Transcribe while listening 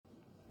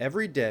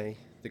Every day,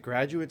 the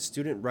graduate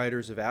student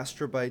writers of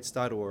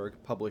astrobytes.org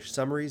publish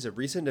summaries of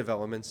recent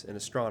developments in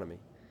astronomy.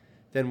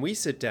 Then we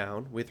sit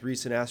down with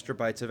recent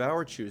astrobytes of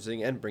our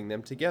choosing and bring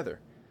them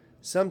together,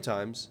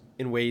 sometimes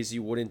in ways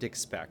you wouldn't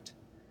expect.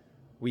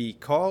 We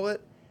call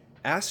it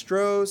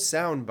Astro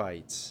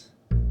Soundbites.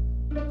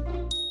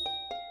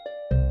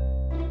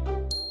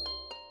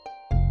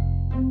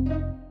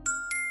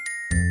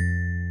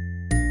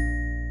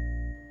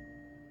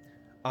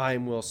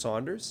 I'm Will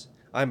Saunders.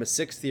 I'm a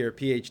sixth-year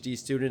PhD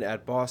student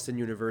at Boston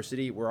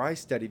University, where I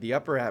study the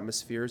upper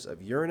atmospheres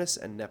of Uranus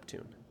and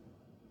Neptune.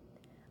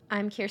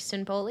 I'm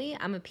Kirsten Boley.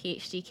 I'm a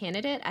PhD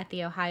candidate at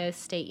The Ohio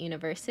State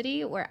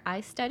University, where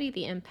I study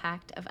the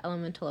impact of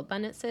elemental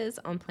abundances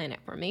on planet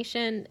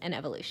formation and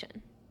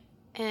evolution.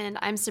 And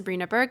I'm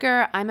Sabrina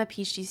Berger. I'm a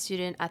PhD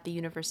student at the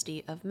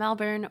University of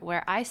Melbourne,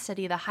 where I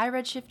study the high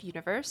redshift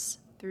universe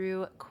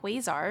through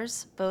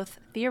quasars, both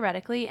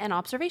theoretically and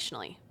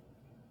observationally.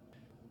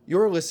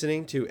 You're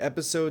listening to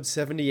episode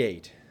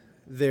 78.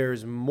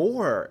 There's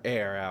more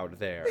air out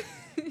there.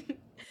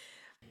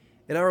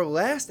 In our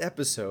last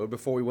episode,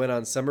 before we went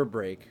on summer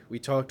break, we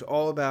talked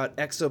all about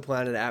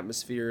exoplanet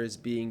atmospheres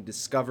being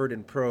discovered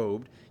and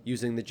probed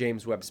using the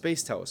James Webb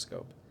Space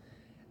Telescope.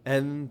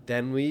 And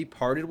then we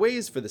parted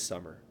ways for the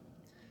summer.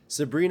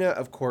 Sabrina,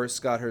 of course,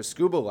 got her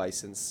scuba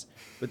license,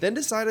 but then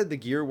decided the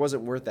gear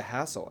wasn't worth the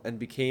hassle and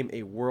became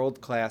a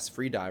world-class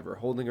freediver,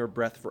 holding her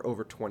breath for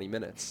over 20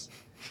 minutes.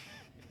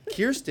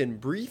 Kirsten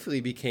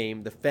briefly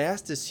became the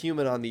fastest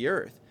human on the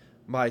Earth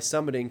by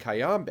summiting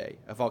Cayambe,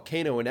 a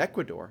volcano in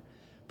Ecuador,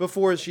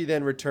 before she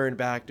then returned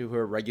back to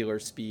her regular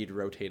speed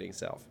rotating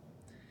self.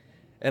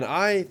 And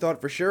I thought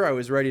for sure I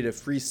was ready to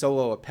free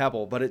solo a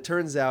pebble, but it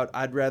turns out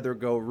I'd rather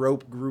go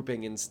rope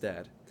grouping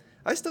instead.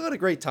 I still had a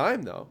great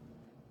time, though.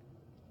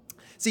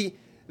 See,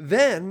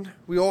 then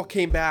we all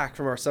came back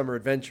from our summer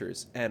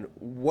adventures, and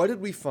what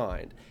did we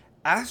find?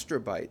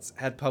 Astrobytes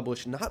had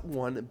published not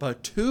one,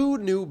 but 2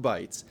 new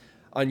bites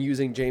on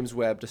using James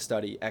Webb to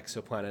study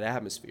exoplanet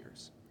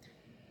atmospheres.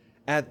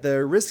 At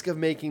the risk of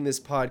making this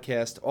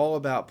podcast all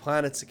about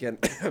planets again,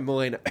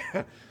 Milena,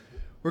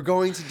 we're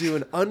going to do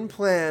an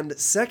unplanned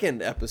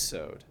second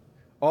episode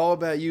all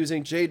about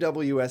using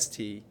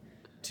JWST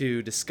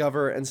to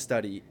discover and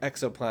study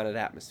exoplanet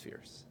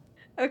atmospheres.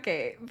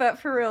 Okay, but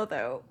for real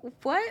though,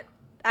 what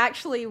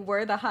actually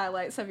were the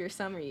highlights of your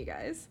summer, you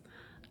guys?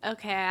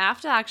 Okay, I have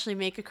to actually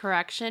make a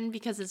correction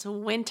because it's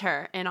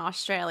winter in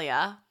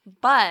Australia,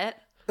 but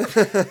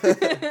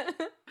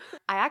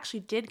I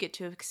actually did get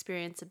to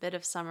experience a bit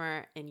of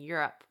summer in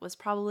Europe, was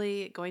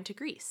probably going to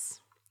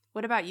Greece.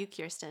 What about you,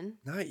 Kirsten?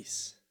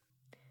 Nice.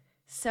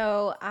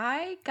 So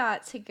I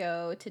got to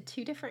go to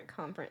 2 different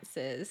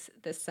conferences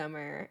this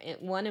summer,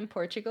 one in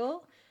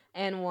Portugal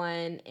and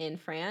one in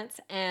France,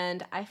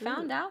 and I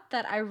found out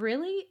that I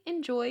really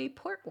enjoy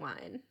port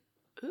wine.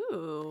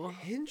 Ooh.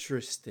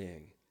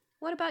 Interesting.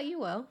 What about you,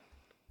 Will?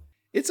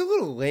 It's a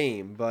little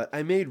lame, but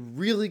I made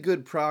really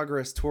good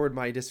progress toward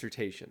my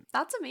dissertation.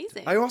 That's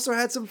amazing. I also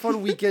had some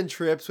fun weekend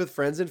trips with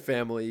friends and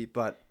family,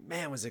 but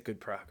man, was it good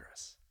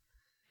progress.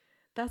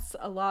 That's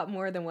a lot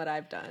more than what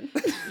I've done.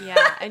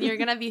 Yeah, and you're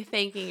going to be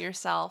thanking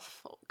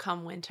yourself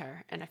come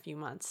winter in a few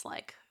months,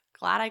 like,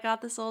 glad I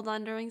got this all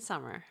done during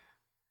summer.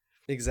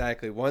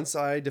 Exactly. Once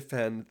I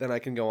defend, then I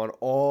can go on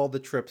all the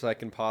trips I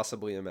can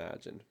possibly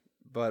imagine.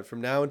 But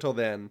from now until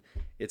then,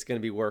 it's going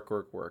to be work,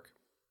 work, work.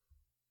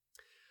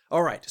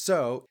 All right,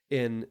 so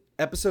in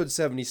episode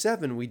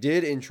 77, we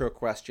did intro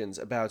questions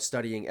about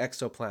studying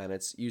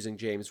exoplanets using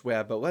James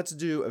Webb, but let's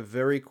do a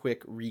very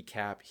quick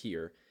recap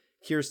here.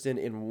 Kirsten,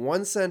 in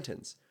one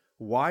sentence,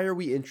 why are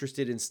we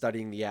interested in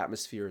studying the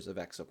atmospheres of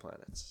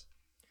exoplanets?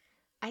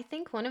 I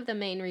think one of the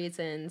main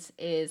reasons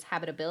is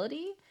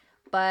habitability,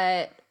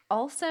 but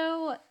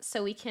also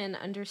so we can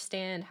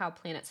understand how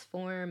planets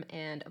form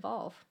and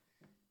evolve.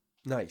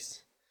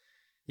 Nice.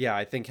 Yeah,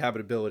 I think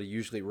habitability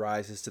usually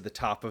rises to the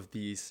top of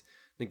these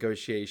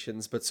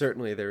negotiations, but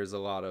certainly there's a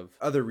lot of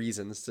other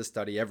reasons to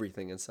study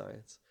everything in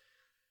science.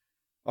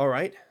 All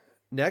right,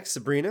 next,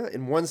 Sabrina,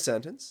 in one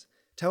sentence,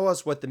 tell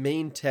us what the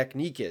main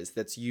technique is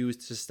that's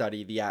used to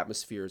study the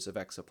atmospheres of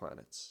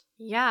exoplanets.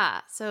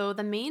 Yeah, so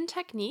the main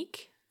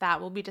technique that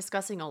we'll be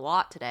discussing a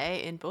lot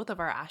today in both of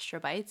our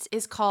astrobytes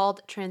is called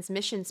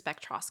transmission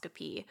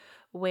spectroscopy,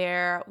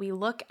 where we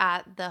look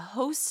at the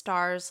host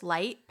star's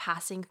light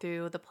passing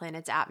through the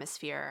planet's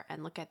atmosphere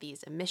and look at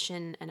these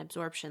emission and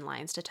absorption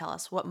lines to tell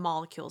us what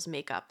molecules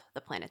make up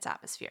the planet's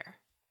atmosphere.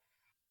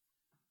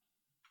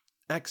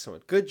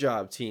 Excellent. Good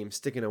job, team,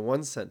 sticking to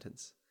one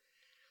sentence.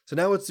 So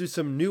now let's do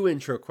some new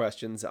intro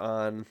questions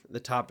on the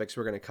topics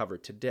we're going to cover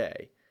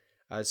today.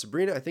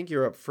 Sabrina, I think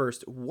you're up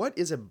first. What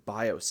is a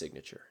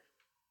biosignature?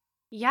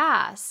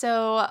 Yeah,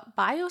 so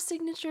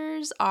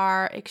biosignatures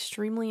are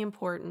extremely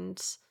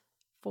important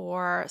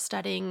for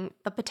studying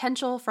the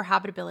potential for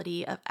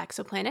habitability of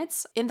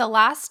exoplanets. In the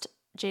last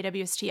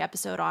JWST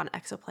episode on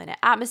exoplanet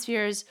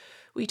atmospheres,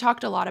 we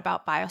talked a lot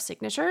about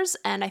biosignatures,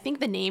 and I think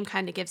the name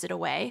kind of gives it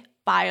away.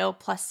 Bio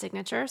plus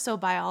signature, so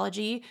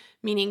biology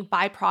meaning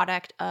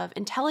byproduct of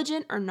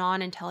intelligent or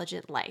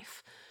non-intelligent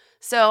life.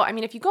 So, I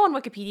mean, if you go on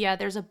Wikipedia,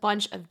 there's a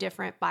bunch of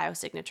different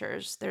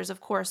biosignatures. There's,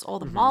 of course, all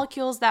the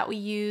molecules that we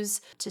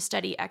use to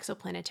study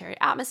exoplanetary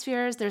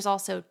atmospheres. There's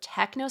also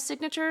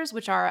technosignatures,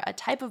 which are a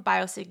type of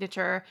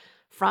biosignature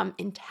from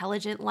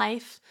intelligent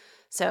life.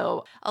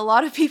 So, a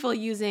lot of people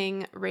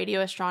using radio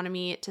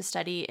astronomy to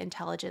study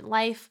intelligent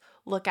life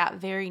look at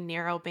very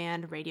narrow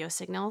band radio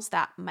signals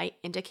that might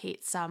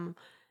indicate some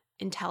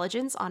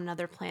intelligence on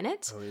another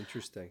planet. Oh,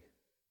 interesting.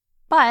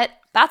 But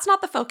that's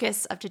not the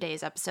focus of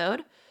today's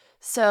episode.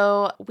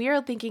 So we are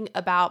thinking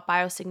about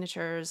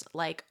biosignatures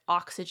like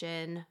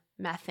oxygen,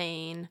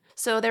 methane.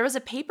 So there was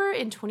a paper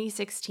in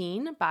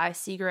 2016 by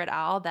Seeger et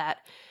al.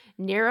 That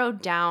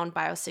narrowed down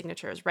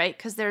biosignatures, right?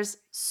 Because there's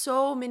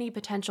so many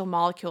potential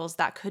molecules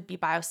that could be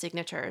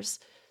biosignatures.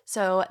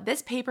 So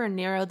this paper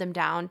narrowed them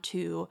down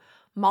to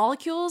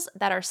molecules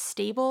that are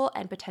stable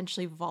and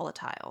potentially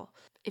volatile.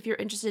 If you're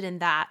interested in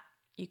that,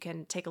 you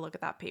can take a look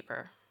at that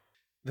paper.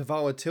 The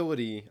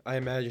volatility, I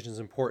imagine, is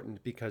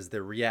important because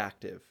they're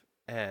reactive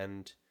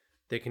and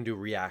they can do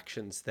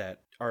reactions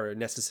that are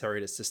necessary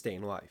to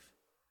sustain life.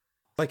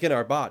 Like in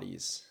our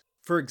bodies.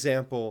 For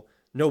example,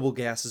 noble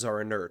gases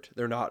are inert.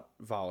 They're not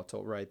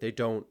volatile, right? They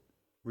don't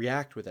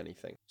react with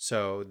anything.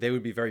 So they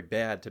would be very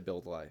bad to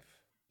build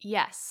life.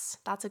 Yes,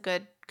 that's a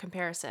good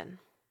comparison.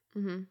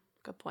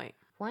 Good point.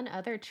 One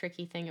other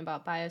tricky thing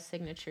about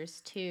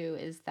biosignatures, too,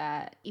 is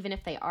that even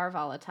if they are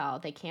volatile,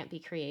 they can't be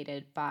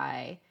created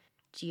by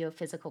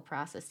geophysical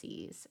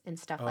processes and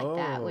stuff like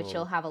that, which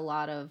you'll have a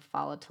lot of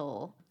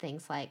volatile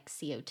things like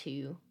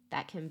CO2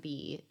 that can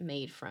be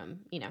made from,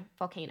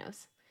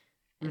 volcanoes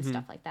and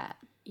stuff like that.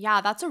 Yeah,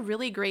 that's a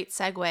really great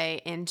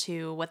segue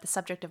into what the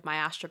subject of my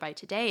astrobite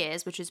today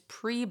is, which is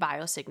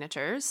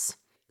pre-biosignatures.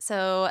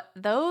 So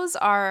those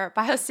are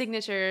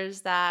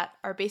biosignatures that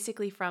are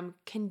basically from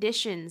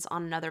conditions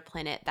on another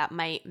planet that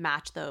might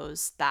match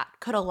those that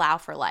could allow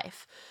for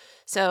life.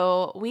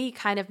 So we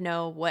kind of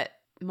know what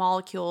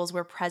molecules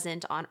were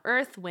present on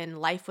Earth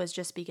when life was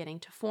just beginning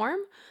to form.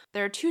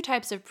 There are two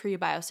types of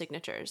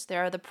pre-biosignatures.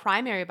 There are the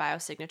primary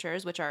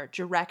biosignatures, which are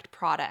direct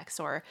products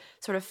or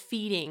sort of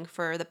feeding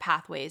for the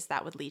pathways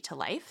that would lead to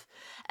life.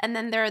 And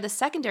then there are the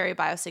secondary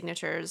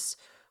biosignatures,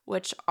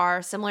 which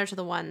are similar to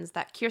the ones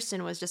that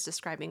Kirsten was just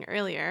describing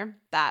earlier,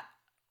 that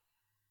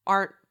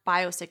aren't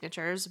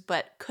biosignatures,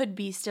 but could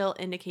be still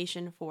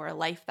indication for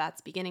life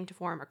that's beginning to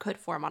form or could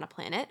form on a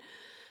planet.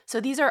 So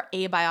these are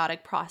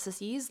abiotic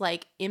processes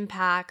like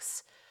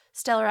impacts,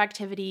 stellar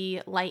activity,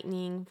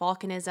 lightning,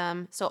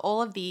 volcanism. So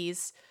all of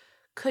these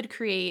could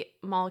create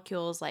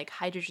molecules like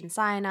hydrogen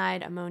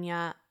cyanide,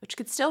 ammonia, which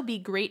could still be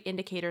great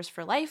indicators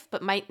for life,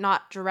 but might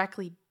not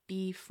directly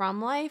be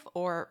from life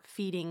or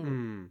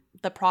feeding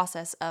the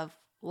process of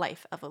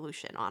life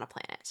evolution on a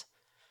planet.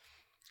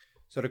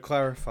 So to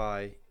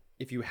clarify,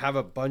 if you have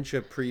a bunch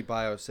of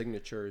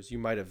pre-biosignatures, you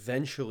might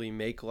eventually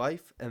make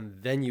life, and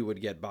then you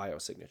would get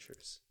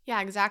biosignatures. Yeah,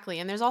 exactly.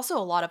 And there's also a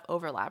lot of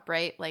overlap,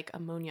 right? Like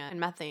ammonia and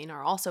methane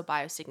are also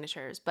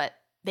biosignatures, but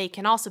they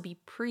can also be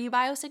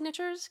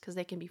pre-biosignatures because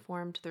they can be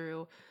formed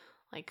through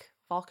like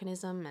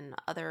volcanism and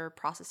other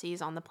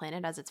processes on the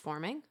planet as it's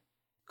forming.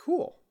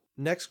 Cool.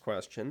 Next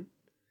question.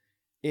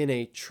 In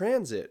a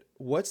transit,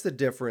 what's the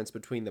difference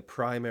between the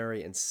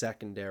primary and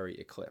secondary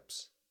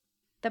eclipse?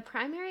 The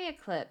primary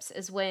eclipse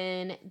is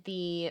when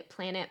the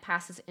planet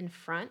passes in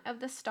front of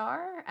the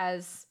star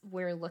as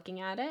we're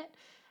looking at it.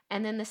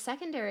 And then the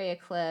secondary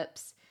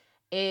eclipse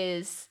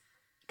is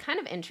kind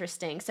of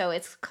interesting. So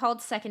it's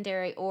called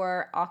secondary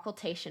or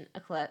occultation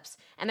eclipse.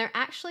 And they're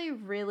actually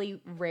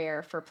really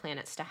rare for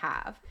planets to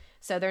have.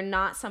 So they're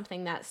not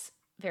something that's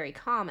very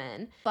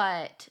common,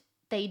 but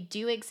they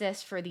do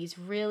exist for these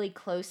really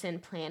close-in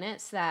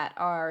planets that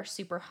are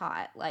super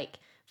hot. Like,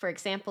 for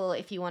example,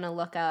 if you want to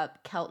look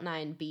up Kelt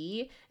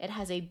 9b, it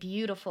has a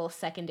beautiful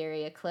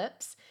secondary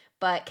eclipse,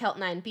 but Kelt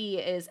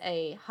 9b is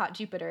a hot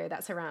Jupiter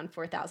that's around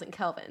 4,000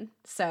 Kelvin.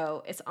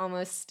 So it's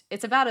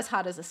about as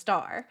hot as a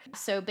star.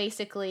 So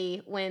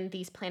basically, when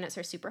these planets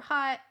are super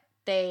hot,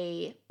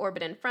 they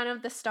orbit in front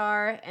of the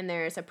star, and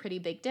there's a pretty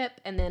big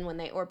dip. And then when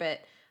they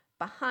orbit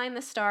behind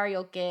the star,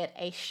 you'll get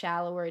a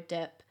shallower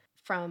dip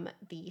from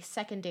the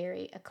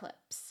secondary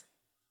eclipse.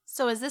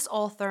 So is this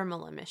all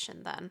thermal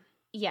emission then?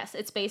 Yes,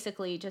 it's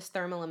basically just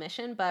thermal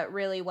emission, but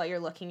really what you're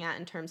looking at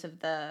in terms of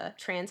the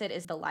transit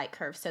is the light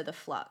curve, so the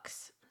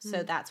flux.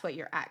 So that's what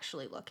you're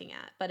actually looking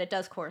at, but it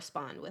does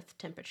correspond with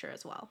temperature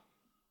as well.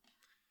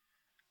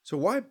 So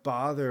why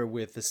bother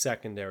with the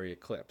secondary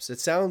eclipse? It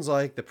sounds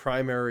like the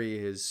primary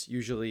is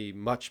usually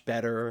much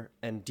better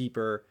and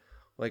deeper.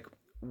 Like,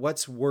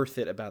 what's worth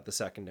it about the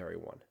secondary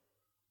one?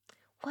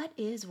 What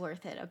is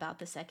worth it about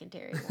the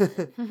secondary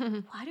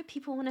one? Why do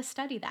people want to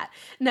study that?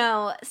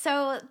 No,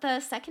 so the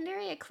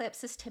secondary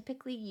eclipse is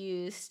typically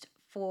used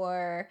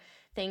for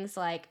things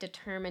like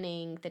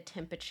determining the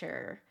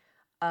temperature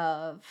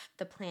of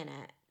the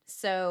planet.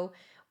 So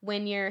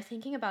when you're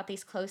thinking about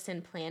these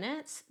close-in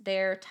planets,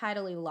 they're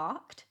tidally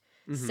locked,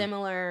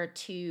 similar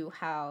to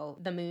how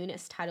the moon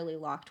is tidally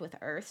locked with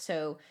Earth.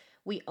 So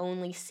we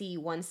only see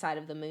one side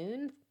of the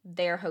moon.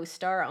 Their host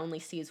star only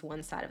sees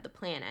one side of the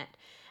planet.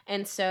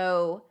 And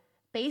so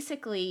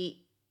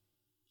basically,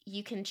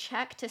 you can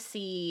check to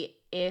see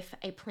if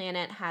a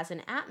planet has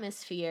an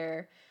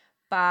atmosphere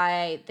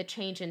by the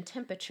change in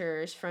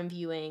temperatures from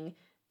viewing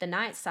the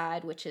night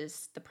side, which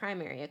is the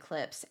primary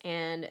eclipse,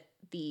 and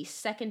the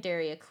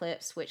secondary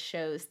eclipse, which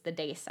shows the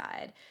day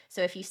side.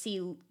 So if you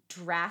see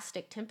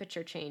drastic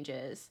temperature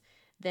changes,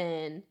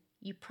 then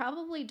you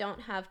probably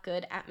don't have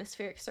good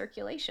atmospheric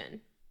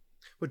circulation.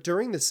 But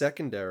during the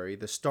secondary,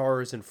 the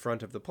star is in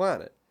front of the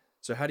planet.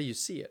 So how do you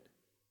see it?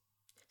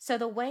 So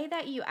the way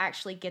that you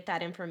actually get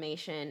that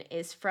information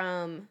is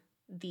from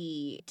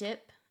the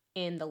dip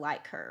in the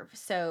light curve.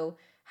 So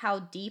how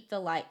deep the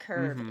light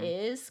curve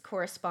is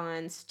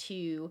corresponds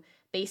to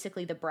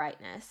basically the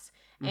brightness.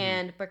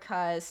 And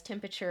because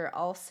temperature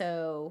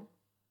also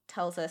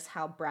tells us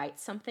how bright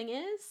something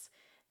is,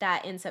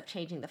 that ends up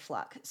changing the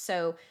flux.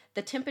 So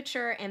the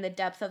temperature and the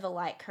depth of the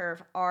light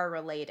curve are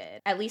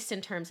related, at least in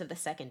terms of the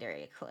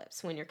secondary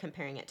eclipse when you're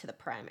comparing it to the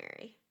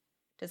primary.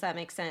 Does that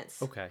make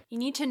sense? Okay. You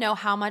need to know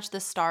how much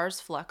the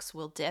star's flux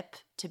will dip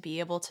to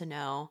be able to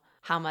know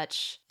how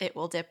much it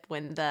will dip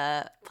when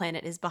the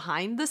planet is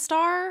behind the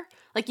star.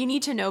 Like, you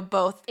need to know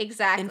both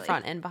Exactly. in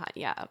front and behind.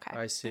 Yeah, okay.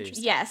 I see.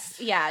 Yes,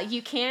 yeah.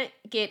 You can't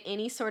get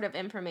any sort of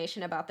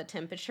information about the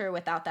temperature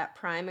without that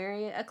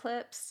primary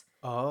eclipse.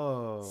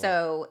 Oh.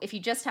 So if you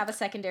just have a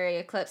secondary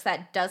eclipse,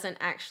 that doesn't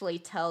actually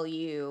tell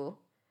you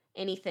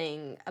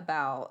anything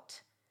about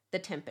the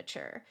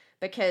temperature,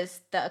 because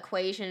the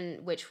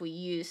equation which we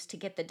use to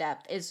get the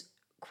depth is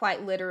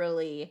quite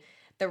literally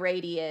the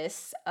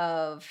radius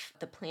of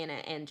the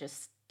planet and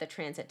just the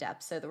transit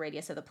depth. So the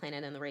radius of the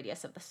planet and the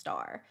radius of the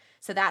star.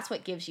 So that's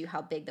what gives you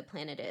how big the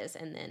planet is.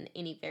 And then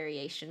any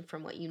variation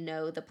from what you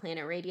know the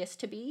planet radius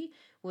to be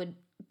would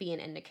be an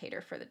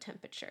indicator for the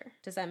temperature.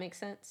 Does that make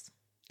sense?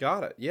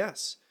 Got it.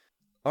 Yes.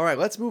 All right,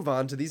 let's move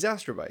on to these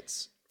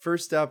astrobites.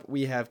 First up,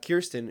 we have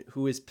Kirsten,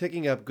 who is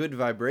picking up good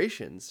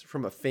vibrations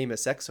from a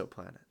famous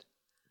exoplanet.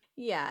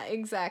 Yeah,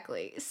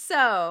 exactly.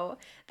 So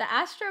the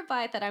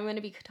astrobite that I'm going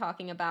to be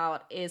talking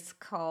about is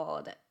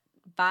called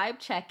Vibe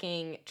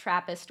Checking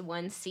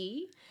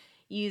TRAPPIST-1c,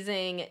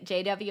 using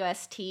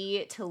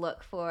JWST to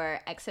look for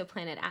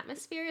exoplanet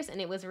atmospheres,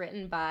 and it was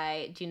written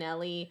by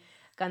Juneli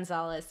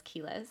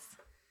Gonzalez-Quiles,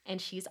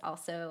 and she's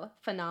also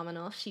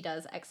phenomenal. She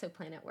does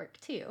exoplanet work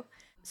too.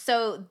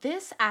 So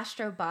this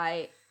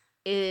astrobite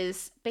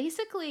is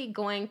basically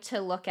going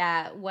to look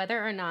at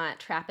whether or not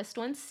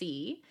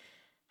TRAPPIST-1c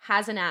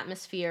has an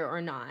atmosphere or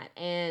not.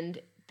 And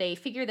they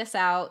figure this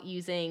out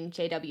using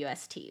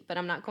JWST, but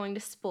I'm not going to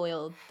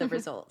spoil the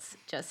results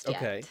just yet.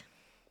 Okay.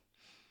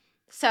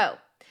 So,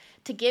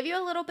 to give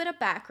you a little bit of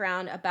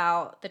background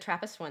about the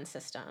TRAPPIST-1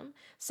 system,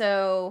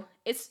 so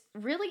it's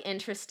really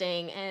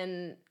interesting,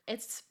 and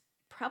it's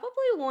probably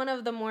one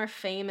of the more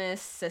famous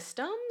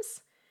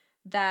systems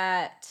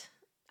that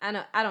I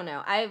don't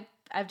know.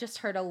 I've just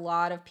heard a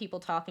lot of people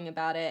talking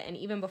about it, and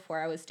even before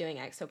I was doing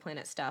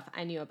exoplanet stuff,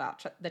 I knew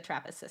about the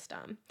TRAPPIST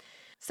system.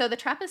 So the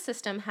TRAPPIST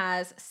system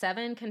has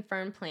 7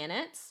 confirmed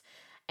planets,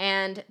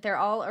 and they're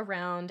all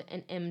around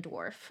an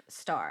M-dwarf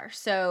star.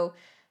 So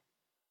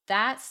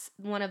that's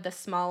one of the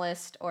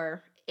smallest,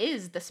 or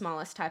is the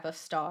smallest type of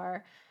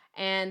star,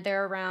 and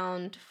they're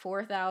around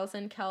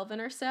 4,000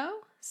 Kelvin or so.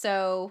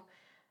 So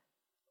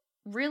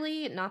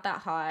really not that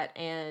hot,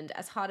 and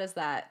as hot as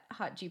that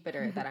hot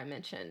Jupiter that I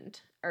mentioned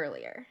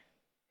earlier.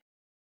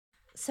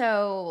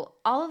 So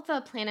all of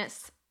the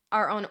planets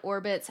are on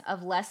orbits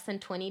of less than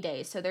 20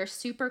 days, so they're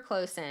super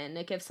close in.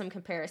 To give some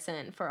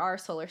comparison, for our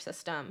solar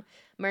system,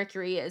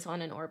 Mercury is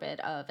on an orbit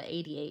of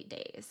 88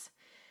 days.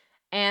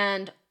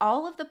 And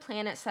all of the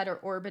planets that are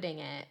orbiting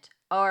it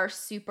are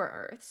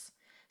super Earths.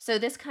 So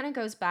this kind of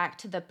goes back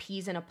to the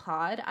peas in a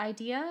pod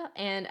idea,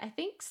 and I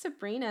think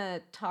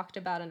Sabrina talked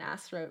about an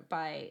asteroid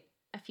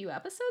a few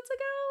episodes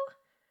ago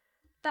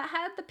that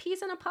had the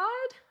peas in a pod.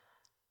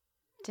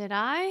 Did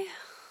I?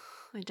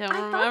 I don't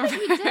I remember. thought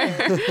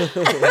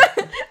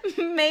that you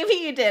did. Maybe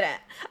you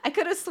didn't. I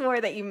could have swore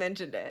that you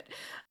mentioned it.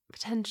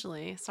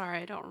 Potentially. Sorry,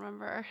 I don't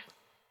remember.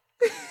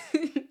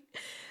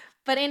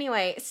 But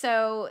anyway,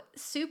 so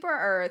super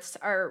Earths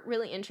are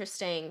really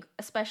interesting,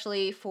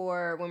 especially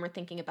for when we're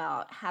thinking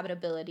about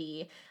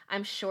habitability.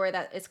 I'm sure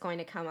that it's going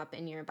to come up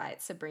in your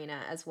bite,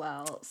 Sabrina, as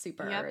well,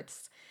 super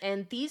Earths.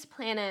 And these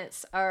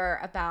planets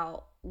are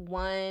about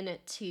 1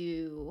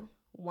 to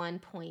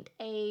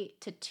 1.8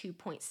 to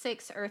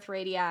 2.6 Earth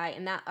radii,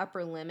 and that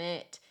upper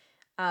limit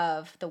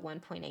of the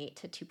 1.8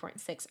 to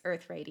 2.6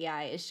 Earth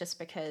radii is just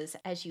because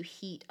as you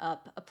heat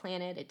up a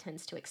planet, it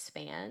tends to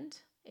expand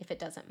if it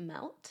doesn't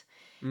melt.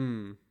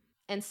 And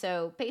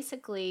so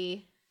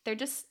basically,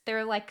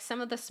 they're like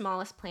some of the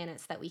smallest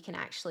planets that we can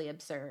actually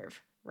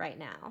observe right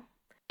now.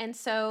 And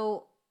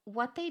so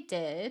what they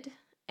did,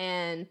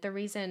 and the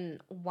reason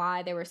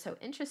why they were so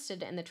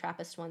interested in the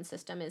TRAPPIST-1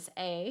 system, is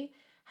A,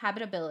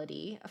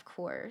 habitability, of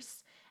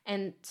course,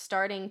 and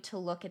starting to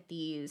look at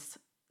these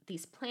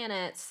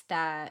planets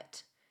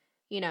that,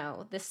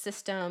 this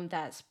system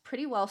that's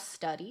pretty well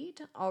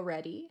studied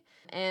already.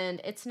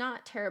 And it's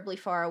not terribly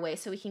far away,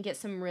 so we can get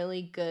some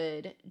really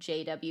good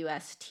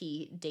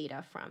JWST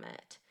data from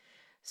it.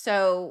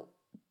 So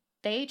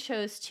they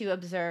chose to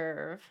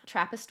observe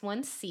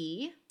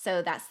TRAPPIST-1c.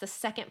 So that's the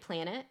second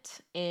planet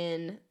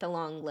in the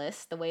long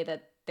list. The way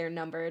that they're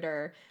numbered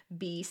are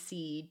B,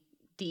 C,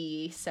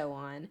 D, so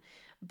on.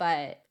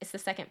 But it's the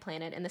second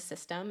planet in the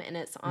system, and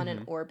it's on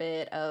an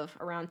orbit of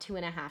around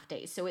 2.5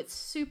 days. So it's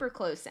super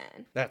close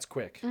in. That's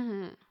quick.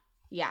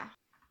 Yeah.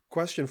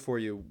 Question for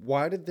you.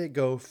 Why did they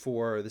go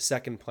for the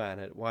second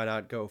planet? Why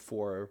not go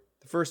for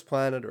the first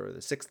planet or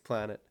the sixth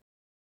planet?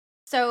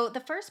 So the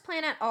first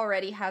planet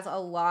already has a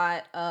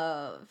lot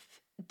of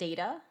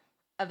data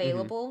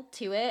available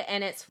to it,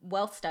 and it's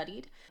well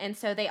studied. And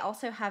so they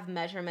also have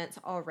measurements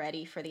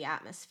already for the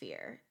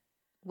atmosphere,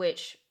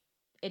 which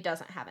it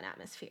doesn't have an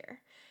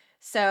atmosphere.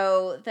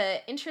 So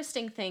the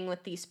interesting thing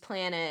with these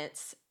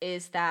planets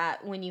is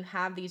that when you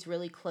have these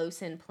really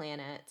close-in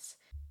planets,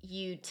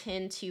 you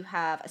tend to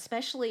have,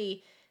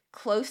 especially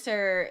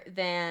closer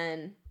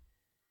than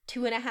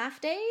 2.5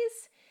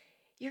 days,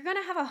 you're going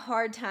to have a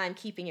hard time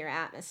keeping your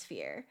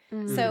atmosphere.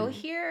 So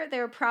here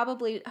they're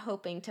probably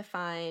hoping to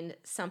find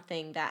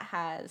something that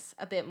has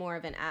a bit more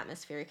of an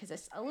atmosphere because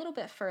it's a little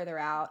bit further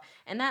out.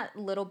 And that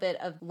little bit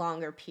of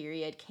longer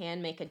period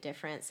can make a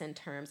difference in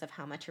terms of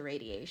how much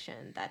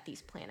irradiation that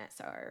these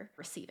planets are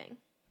receiving.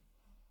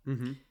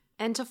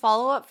 And to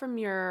follow up from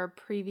your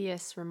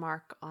previous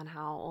remark on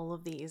how all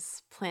of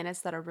these planets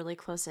that are really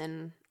close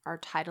in are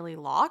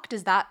tidally locked,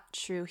 is that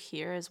true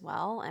here as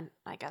well? And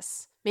I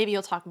guess maybe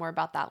you'll talk more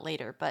about that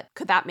later, but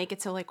could that make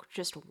it so like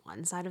just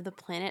one side of the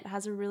planet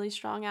has a really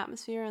strong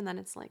atmosphere and then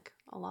it's like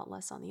a lot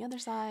less on the other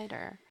side,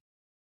 or?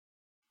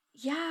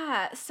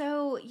 Yeah,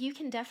 so you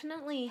can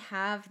definitely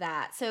have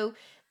that. So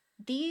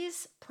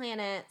these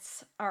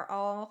planets are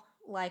all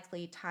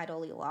likely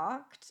tidally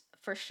locked.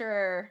 For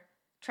sure,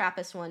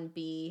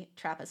 TRAPPIST-1b,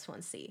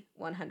 TRAPPIST-1c,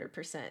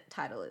 100%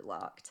 tidally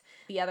locked.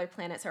 The other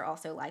planets are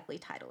also likely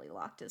tidally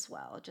locked as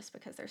well, just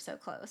because they're so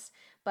close.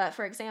 But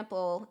for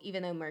example,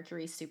 even though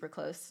Mercury's super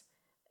close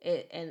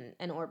in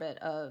an orbit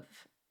of,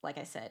 like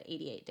I said,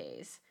 88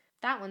 days,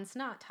 that one's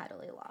not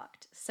tidally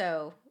locked.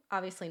 So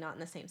obviously not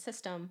in the same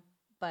system,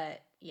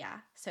 but yeah,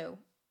 so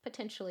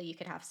potentially you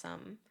could have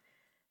some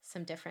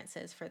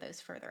differences for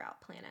those further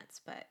out planets,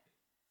 but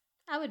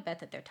I would bet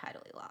that they're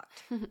tidally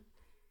locked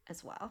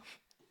as well.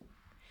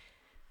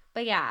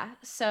 But yeah,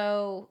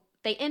 so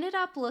they ended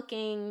up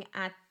looking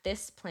at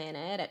this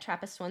planet, at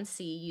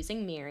TRAPPIST-1c,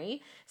 using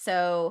MIRI.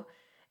 So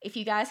if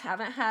you guys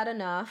haven't had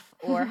enough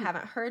or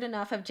haven't heard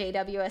enough of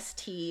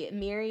JWST,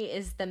 MIRI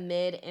is the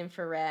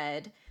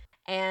mid-infrared.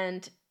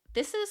 And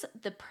this is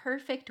the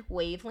perfect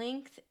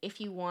wavelength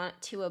if you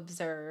want to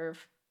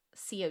observe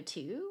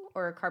CO2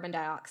 or carbon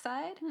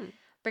dioxide,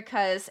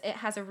 because it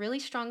has a really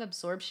strong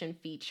absorption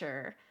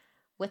feature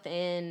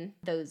within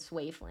those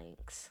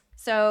wavelengths.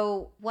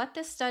 So what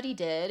this study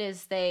did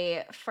is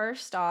they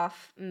first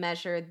off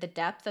measured the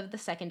depth of the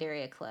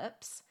secondary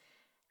eclipse.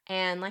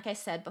 And like I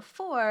said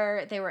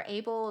before, they were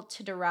able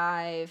to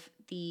derive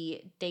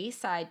the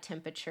dayside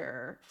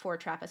temperature for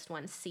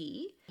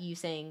TRAPPIST-1c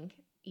using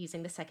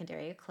the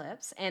secondary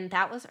eclipse. And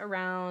that was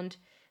around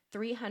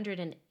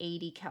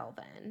 380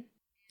 Kelvin.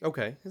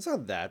 Okay, it's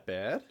not that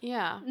bad.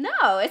 Yeah.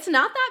 No, it's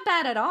not that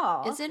bad at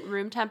all. Isn't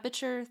room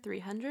temperature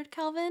 300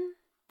 Kelvin?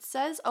 It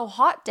says a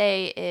hot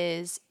day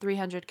is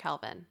 300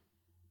 Kelvin.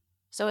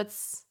 So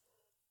it's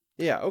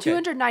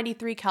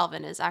 293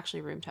 Kelvin is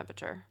actually room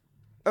temperature.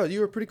 Oh,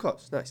 you were pretty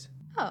close. Nice.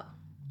 Oh.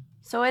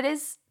 So it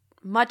is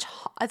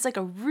it's like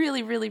a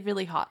really, really,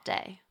 really hot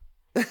day.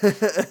 I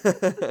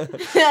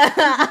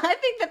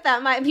think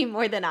that might be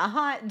more than a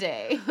hot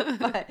day.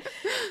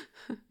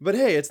 But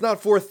hey, it's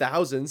not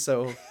 4,000,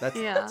 so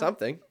that's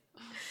something.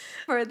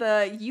 For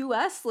the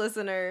U.S.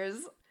 listeners,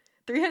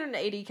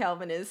 380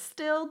 Kelvin is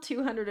still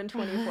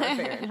 224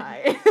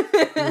 Fahrenheit.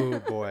 Oh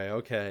boy,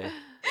 okay.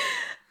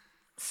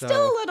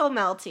 Still a little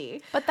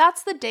melty. But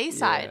that's the day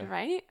side,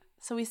 right?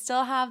 So we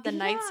still have the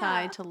night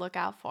side to look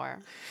out for.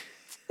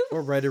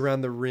 We're right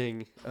around the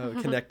ring of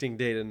connecting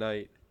day to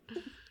night.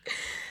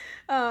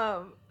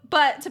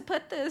 But to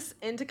put this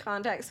into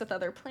context with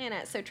other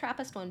planets, so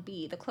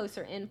TRAPPIST-1b, the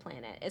closer in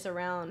planet, is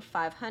around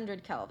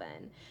 500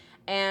 Kelvin.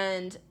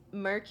 And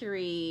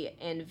Mercury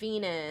and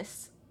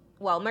Venus,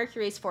 well,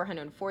 Mercury is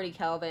 440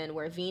 Kelvin,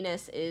 where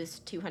Venus is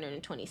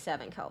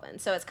 227 Kelvin.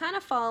 So it's kind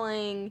of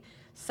falling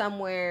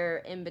somewhere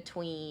in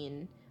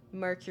between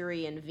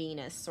Mercury and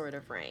Venus sort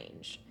of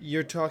range.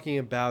 You're talking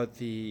about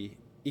the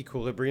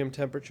equilibrium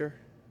temperature?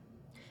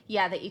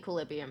 Yeah, the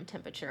equilibrium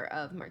temperature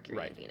of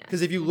Mercury and Venus.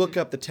 Because if you look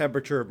up the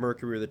temperature of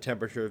Mercury or the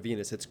temperature of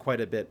Venus, it's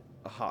quite a bit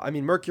hot. I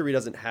mean, Mercury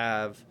doesn't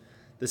have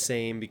the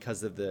same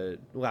because of the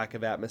lack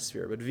of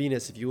atmosphere. But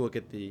Venus, if you look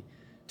at the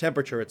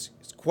temperature, it's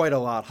quite a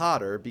lot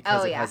hotter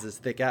because it has this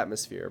thick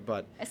atmosphere.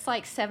 But it's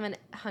like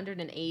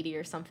 780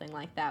 or something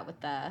like that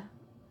with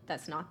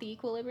that's not the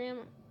equilibrium.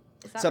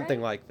 Is that Something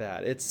right? like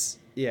that. It's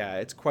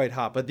quite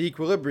hot, but the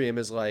equilibrium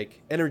is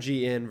like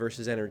energy in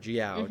versus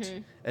energy out,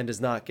 and does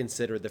not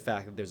consider the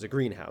fact that there's a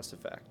greenhouse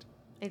effect.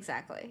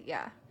 Exactly.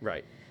 Yeah.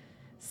 Right.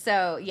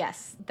 So,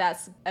 yes,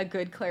 that's a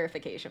good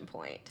clarification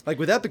point. Like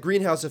without the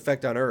greenhouse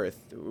effect on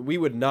Earth, we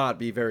would not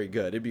be very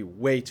good. It'd be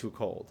way too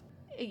cold.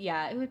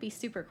 Yeah, it would be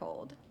super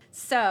cold.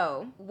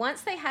 So,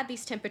 once they had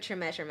these temperature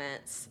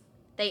measurements,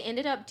 they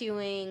ended up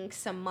doing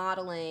some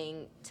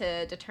modeling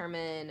to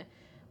determine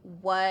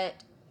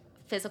what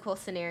physical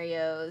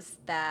scenarios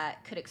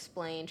that could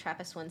explain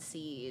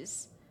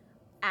TRAPPIST-1C's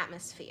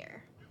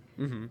atmosphere.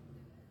 Mm-hmm.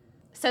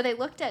 So they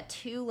looked at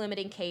 2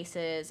 limiting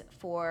cases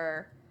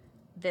for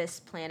this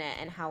planet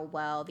and how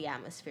well the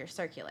atmosphere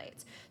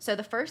circulates. So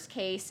the first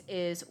case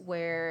is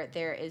where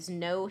there is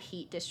no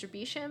heat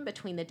distribution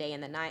between the day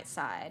and the night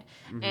side.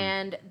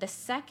 And the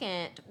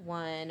second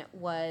one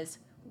was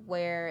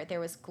where there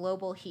was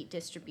global heat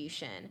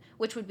distribution,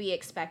 which would be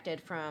expected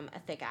from a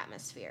thick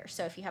atmosphere.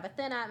 So if you have a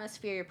thin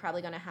atmosphere, you're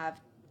probably going to have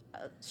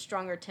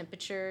stronger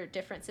temperature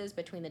differences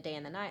between the day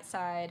and the night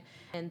side.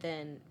 And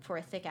then for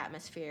a thick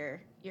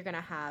atmosphere, you're going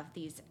to have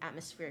these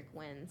atmospheric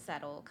winds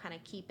that'll kind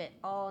of keep it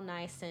all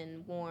nice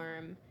and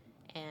warm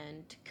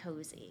and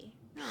cozy.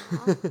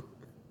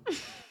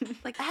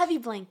 Like a heavy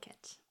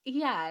blanket.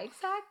 Yeah,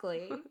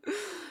 exactly.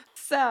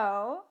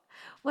 So,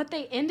 what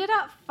they ended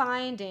up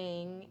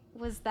finding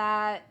was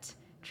that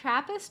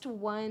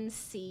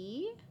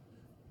TRAPPIST-1C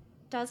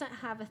doesn't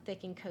have a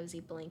thick and cozy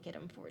blanket,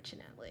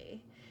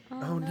 unfortunately.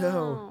 Oh,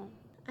 no.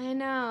 I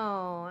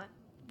know.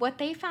 What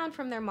they found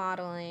from their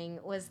modeling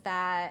was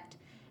that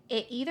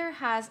it either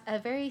has a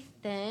very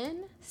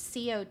thin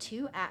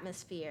CO2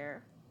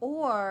 atmosphere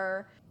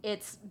or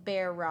it's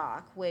bare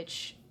rock,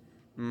 which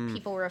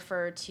people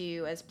refer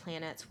to as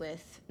planets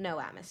with no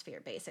atmosphere,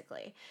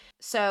 basically.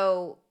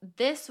 So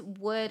this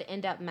would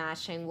end up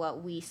matching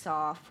what we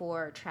saw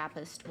for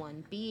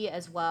TRAPPIST-1b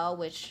as well,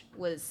 which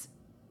was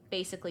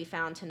basically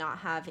found to not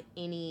have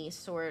any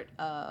sort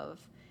of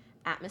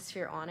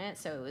atmosphere on it,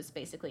 so it was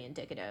basically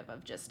indicative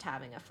of just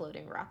having a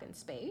floating rock in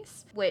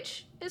space,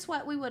 which is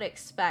what we would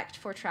expect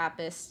for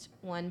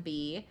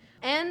TRAPPIST-1b.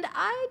 And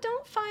I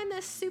don't find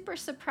this super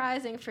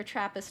surprising for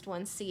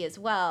TRAPPIST-1C as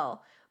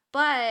well,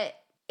 but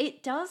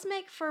it does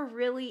make for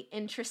really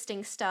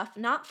interesting stuff,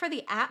 not for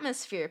the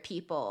atmosphere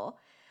people,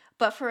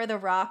 but for the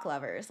rock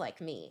lovers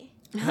like me.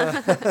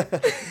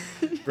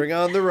 Bring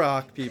on the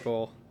rock,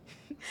 people.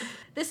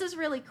 This is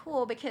really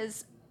cool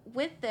because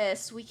with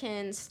this, we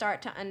can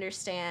start to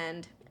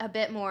understand a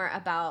bit more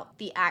about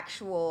the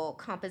actual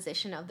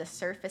composition of the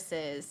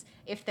surfaces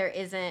if there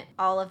isn't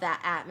all of that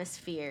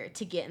atmosphere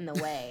to get in the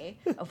way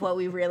of what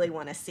we really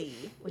want to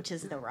see, which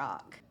is the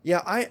rock.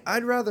 Yeah,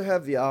 I'd rather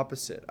have the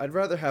opposite. I'd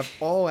rather have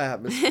all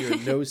atmosphere,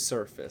 no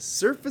surface.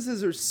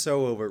 Surfaces are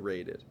so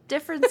overrated.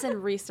 Difference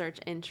in research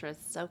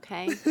interests,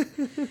 okay?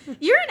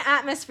 You're an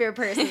atmosphere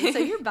person, so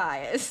you're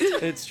biased.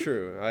 It's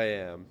true, I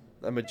am.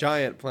 I'm a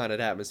giant planet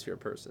atmosphere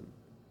person.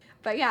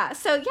 But yeah,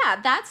 so yeah,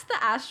 that's the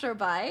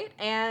Astrobite,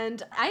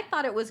 and I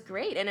thought it was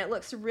great, and it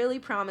looks really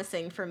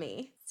promising for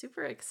me.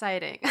 Super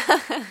exciting.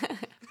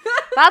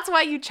 That's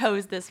why you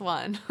chose this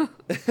one.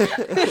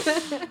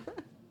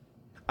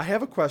 I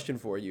have a question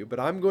for you, but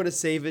I'm going to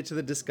save it to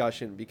the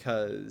discussion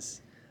because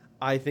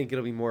I think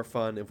it'll be more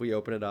fun if we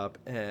open it up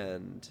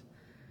and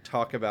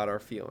talk about our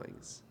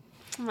feelings.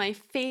 My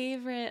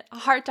favorite,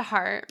 heart to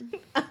heart.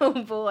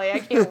 Oh boy, I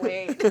can't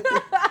wait.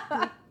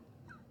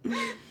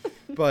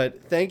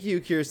 But thank you,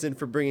 Kirsten,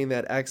 for bringing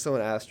that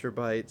excellent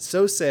Astrobite.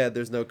 So sad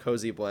there's no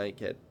cozy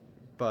blanket,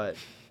 but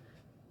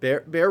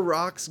bare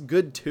rock's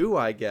good too,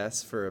 I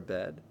guess, for a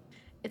bed.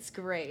 It's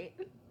great.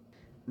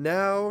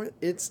 Now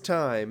it's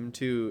time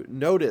to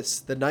notice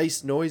the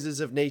nice noises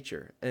of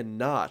nature and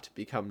not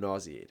become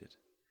nauseated.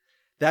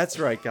 That's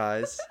right,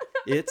 guys.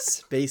 It's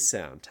space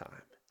sound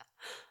time.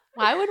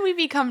 Why would we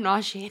become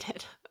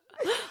nauseated?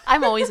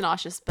 I'm always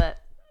nauseous, but...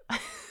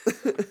 What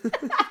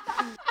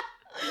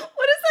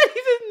does that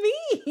even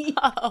mean?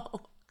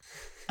 Oh.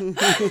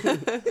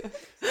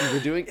 We're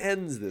doing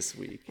ends this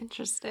week.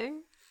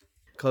 Interesting.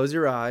 Close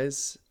your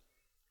eyes.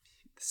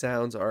 The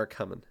sounds are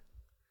coming.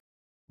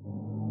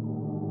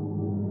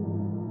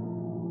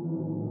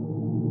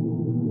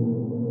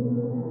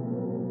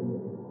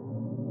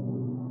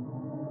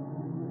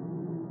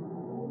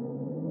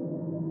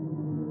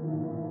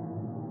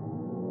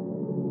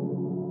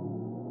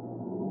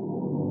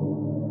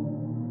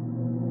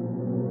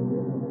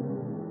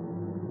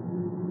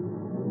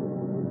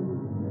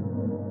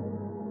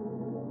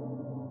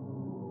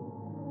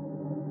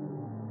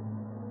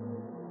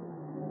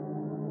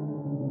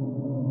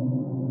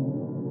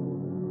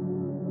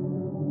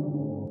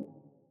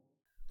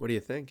 What do you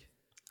think?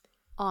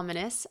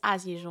 Ominous,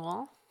 as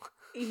usual.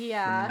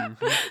 Yeah.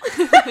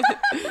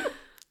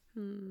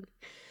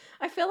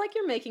 I feel like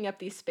you're making up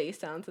these space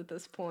sounds at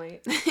this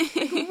point.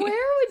 Like,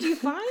 where would you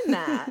find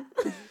that?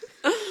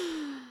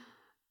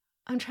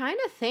 I'm trying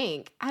to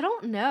think. I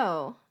don't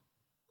know.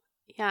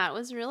 Yeah, it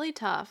was really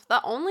tough.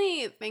 The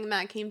only thing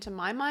that came to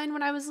my mind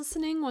when I was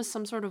listening was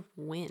some sort of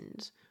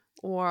wind.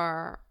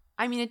 Or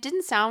I mean, it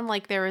didn't sound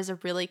like there was a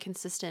really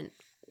consistent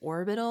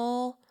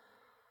orbital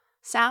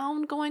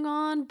sound going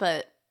on,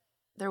 but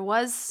there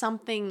was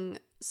something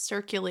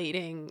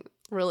circulating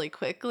really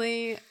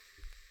quickly.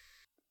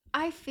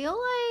 I feel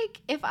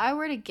like if I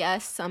were to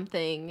guess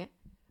something,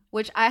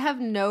 which I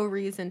have no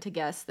reason to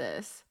guess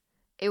this,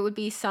 it would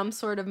be some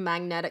sort of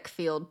magnetic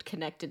field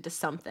connected to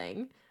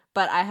something,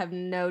 but I have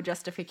no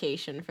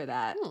justification for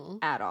that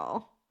at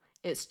all.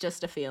 It's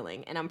just a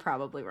feeling, and I'm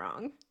probably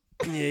wrong.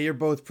 Yeah, you're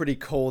both pretty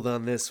cold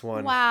on this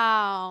one.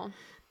 Wow.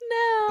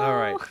 No. All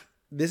right.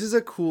 This is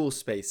a cool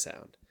space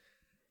sound.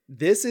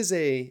 This is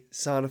a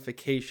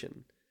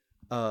sonification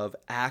of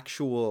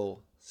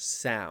actual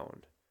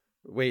sound.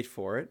 Wait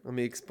for it. Let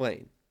me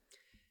explain.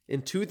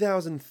 In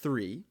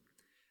 2003,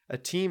 a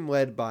team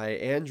led by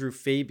Andrew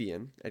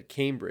Fabian at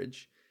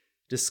Cambridge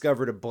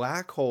discovered a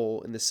black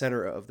hole in the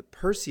center of the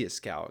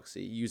Perseus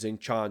galaxy using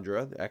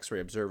Chandra, the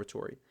X-ray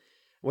observatory.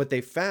 What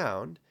they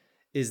found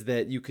is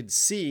that you could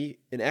see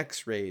in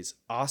X-rays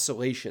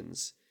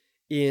oscillations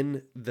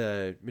in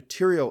the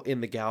material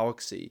in the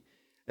galaxy.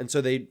 And so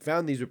they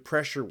found these were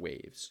pressure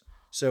waves.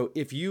 So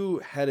if you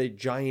had a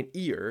giant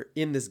ear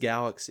in this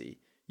galaxy,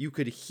 you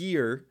could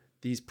hear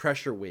these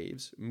pressure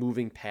waves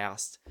moving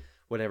past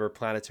whatever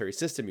planetary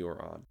system you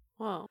were on.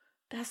 Whoa.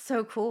 That's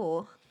so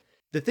cool.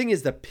 The thing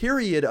is, the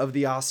period of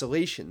the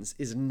oscillations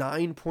is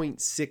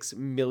 9.6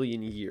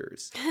 million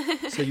years.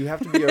 So you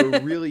have to be a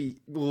really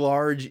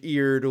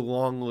large-eared,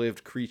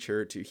 long-lived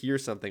creature to hear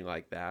something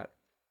like that.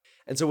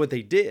 And so what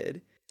they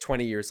did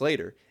 20 years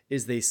later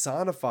is they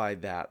sonified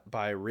that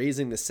by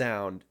raising the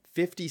sound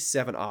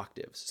 57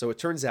 octaves. So it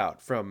turns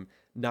out from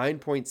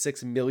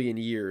 9.6 million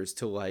years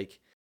to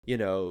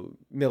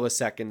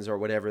milliseconds or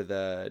whatever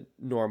the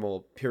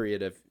normal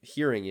period of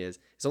hearing is,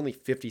 it's only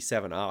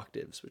 57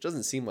 octaves, which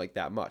doesn't seem like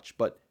that much,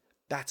 but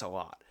that's a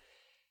lot.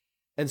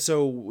 And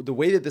so the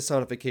way that the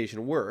sonification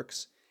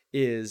works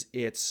is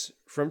it's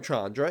from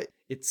Chandra.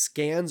 It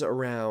scans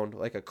around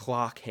like a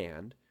clock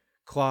hand,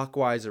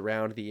 clockwise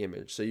around the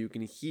image. So you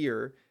can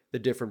hear the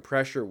different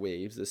pressure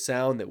waves, the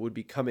sound that would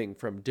be coming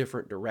from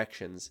different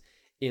directions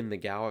in the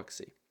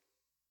galaxy.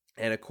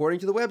 And according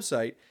to the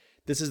website,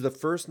 this is the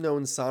first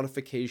known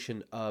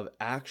sonification of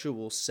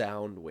actual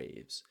sound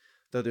waves,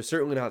 though they're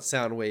certainly not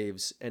sound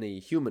waves any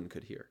human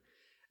could hear.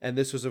 And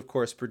this was, of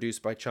course,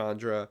 produced by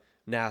Chandra,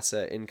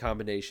 NASA, in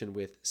combination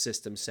with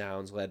System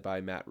Sounds led by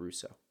Matt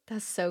Russo.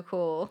 That's so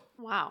cool.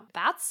 Wow.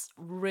 That's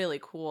really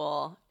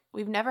cool.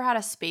 We've never had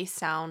a space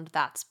sound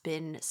that's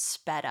been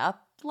sped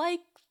up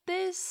like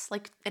this,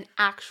 like an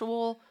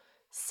actual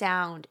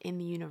sound in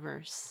the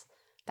universe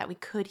that we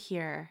could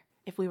hear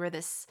if we were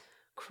this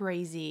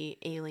crazy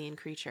alien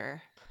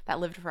creature that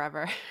lived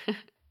forever.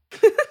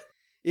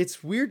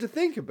 It's weird to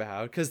think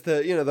about because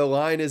the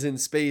line is in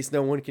space,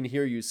 no one can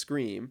hear you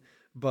scream,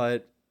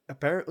 but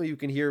apparently you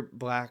can hear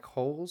black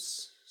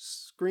holes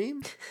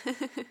scream.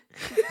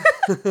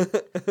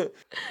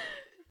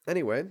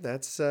 Anyway,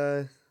 that's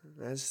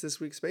this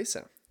week's space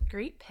sound.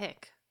 Great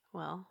pick.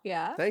 Well,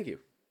 Yeah. Thank you.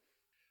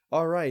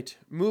 All right,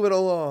 moving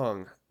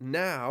along.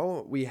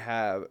 Now we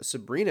have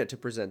Sabrina to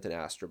present an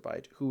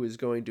Astrobite who is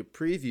going to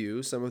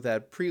preview some of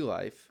that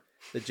pre-life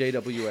that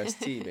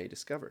JWST may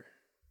discover.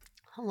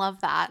 I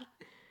love that.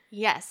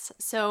 Yes.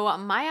 So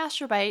my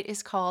Astrobite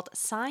is called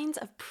Signs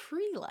of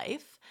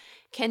Pre-Life.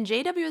 Can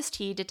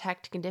JWST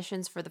detect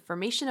conditions for the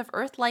formation of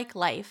Earth-like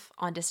life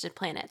on distant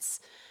planets?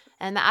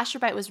 And the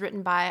Astrobite was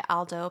written by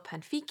Aldo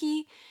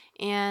Panfichi,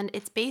 and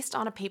it's based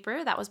on a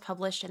paper that was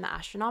published in the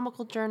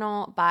Astronomical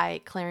Journal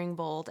by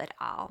Claringbold et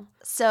al.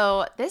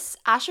 So this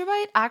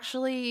Astrobite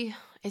actually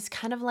is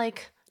kind of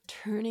like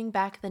turning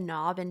back the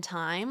knob in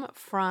time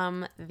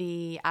from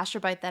the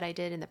Astrobite that I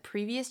did in the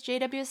previous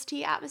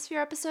JWST atmosphere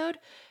episode,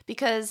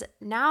 because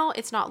now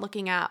it's not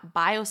looking at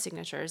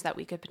biosignatures that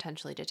we could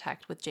potentially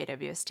detect with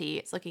JWST.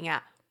 It's looking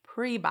at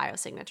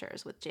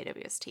pre-biosignatures with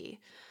JWST.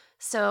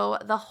 So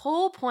the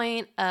whole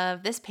point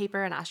of this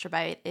paper in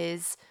Astrobite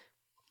is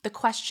the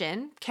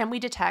question, can we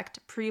detect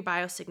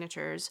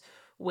pre-biosignatures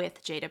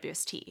with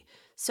JWST?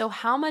 So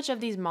how much of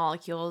these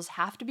molecules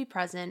have to be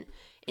present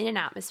in an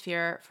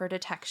atmosphere for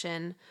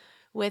detection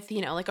with,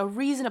 like a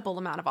reasonable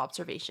amount of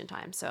observation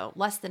time? So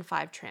less than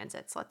 5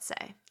 transits, let's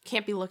say.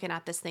 Can't be looking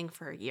at this thing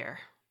for a year.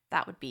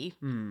 That would be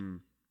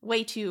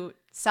way too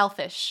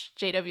selfish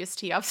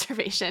JWST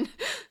observation.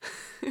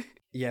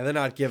 Yeah, they're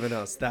not giving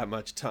us that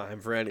much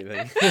time for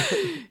anything.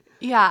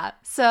 Yeah,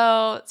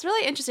 so it's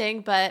really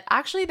interesting, but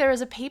actually there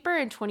was a paper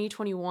in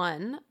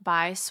 2021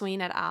 by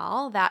Swain et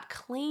al. That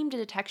claimed a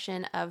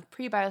detection of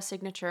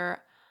pre-biosignature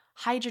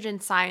hydrogen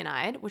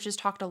cyanide, which is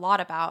talked a lot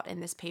about in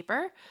this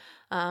paper,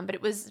 but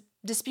it was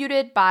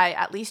disputed by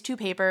at least 2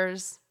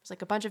 papers. It's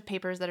like a bunch of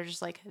papers that are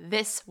just like,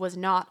 this was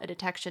not a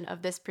detection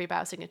of this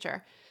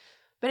pre-biosignature.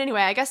 But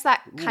anyway, I guess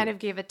that kind of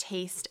gave a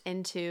taste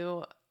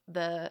into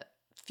the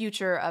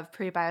future of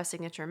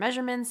pre-biosignature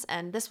measurements,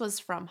 and this was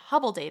from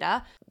Hubble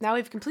data. Now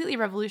we've completely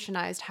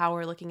revolutionized how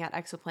we're looking at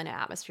exoplanet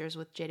atmospheres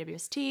with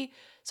JWST,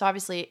 so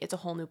obviously it's a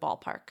whole new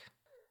ballpark.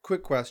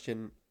 Quick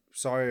question.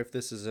 Sorry if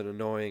this is an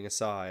annoying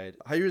aside.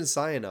 Hydrogen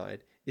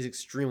cyanide, is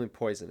extremely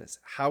poisonous.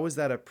 How is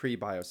that a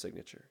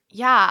pre-biosignature?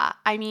 Yeah,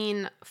 I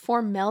mean,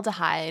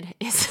 formaldehyde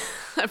is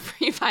a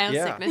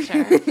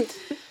pre-biosignature.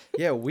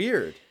 Yeah,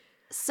 weird.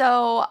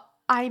 So,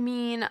 I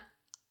mean,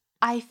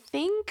 I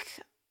think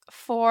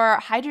for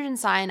hydrogen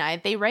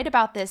cyanide, they write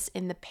about this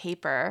in the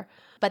paper,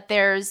 but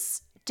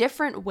there's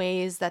different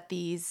ways that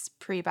these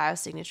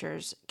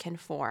pre-biosignatures can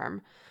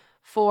form.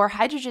 For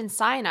hydrogen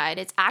cyanide,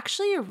 it's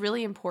actually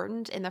really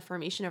important in the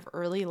formation of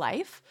early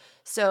life.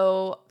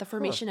 So the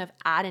formation of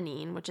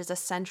adenine, which is a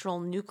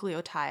central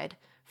nucleotide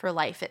for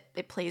life,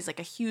 it plays like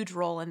a huge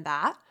role in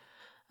that.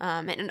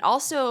 And it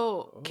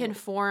also can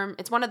form,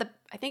 it's one of the,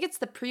 I think it's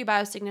the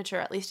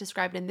pre-biosignature, at least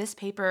described in this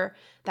paper,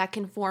 that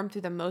can form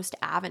through the most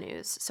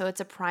avenues. So it's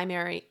a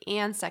primary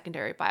and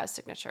secondary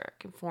biosignature. It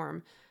can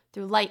form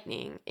through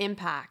lightning,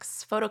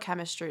 impacts,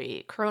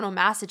 photochemistry, coronal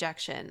mass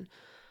ejection,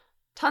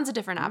 tons of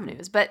different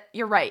avenues. But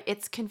you're right,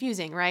 it's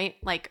confusing, right?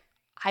 Like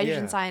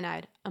hydrogen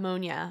cyanide,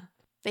 ammonia,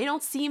 they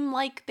don't seem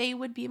like they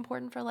would be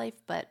important for life,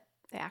 but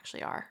they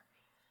actually are.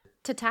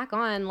 To tack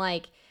on,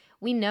 like,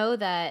 we know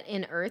that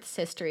in Earth's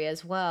history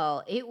as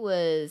well, it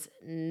was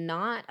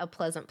not a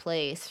pleasant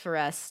place for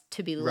us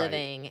to be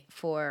living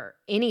for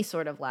any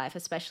sort of life,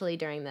 especially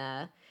during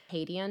the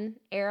Hadean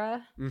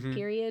era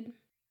period.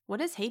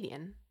 What is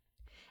Hadean?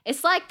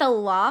 It's like the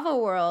lava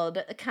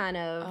world kind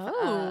of.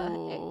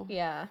 Oh.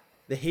 Yeah.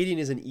 The Hadean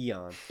is an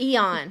eon.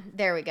 Eon.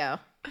 There we go.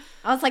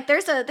 I was like,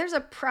 there's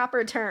a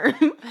proper term.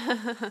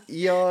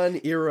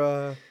 Eon,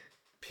 era,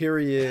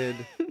 period,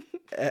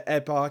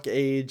 epoch,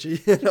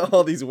 age,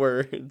 all these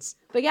words.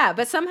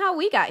 But somehow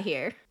we got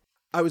here.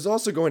 I was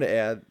also going to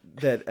add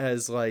that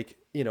as like,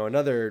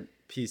 another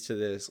piece to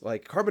this,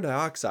 like carbon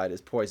dioxide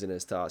is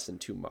poisonous to us and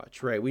too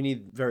much, right? We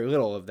need very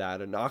little of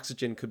that. And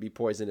oxygen could be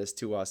poisonous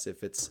to us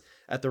if it's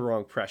at the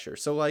wrong pressure.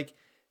 So like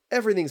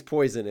everything's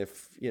poison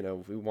if,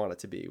 we want it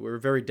to be. We're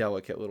very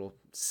delicate little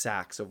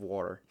sacks of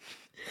water.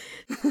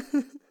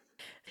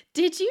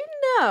 Did you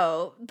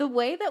know the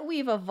way that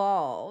we've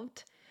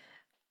evolved,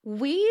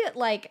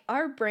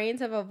 our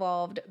brains have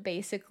evolved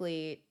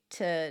basically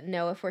to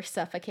know if we're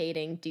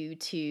suffocating due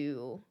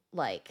to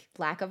like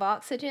lack of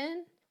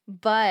oxygen.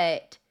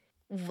 But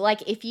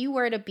like if you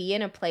were to be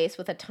in a place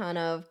with a ton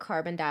of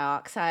carbon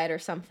dioxide or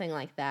something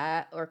like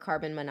that, or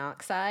carbon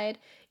monoxide,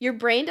 your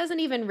brain doesn't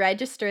even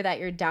register that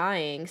you're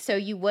dying. So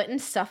you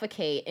wouldn't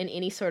suffocate in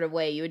any sort of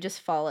way. You would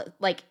just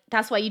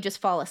that's why you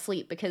just fall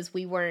asleep, because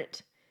we've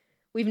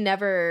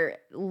never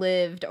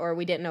lived, or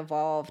we didn't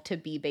evolve to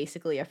be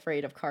basically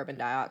afraid of carbon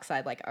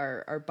dioxide, like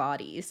our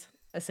bodies,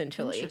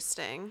 essentially.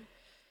 Interesting.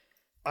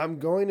 I'm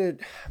going to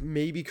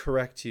maybe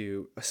correct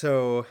you.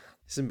 So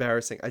it's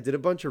embarrassing. I did a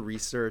bunch of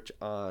research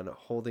on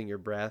holding your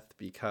breath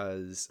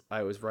because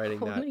I was writing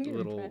that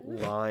little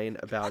line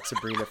about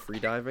Sabrina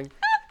freediving.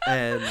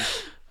 And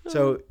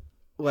so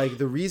like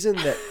the reason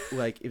that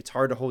like it's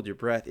hard to hold your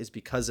breath is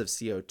because of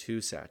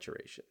CO2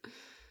 saturation.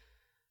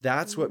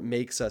 That's what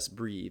makes us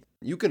breathe.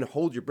 You can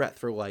hold your breath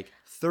for like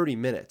 30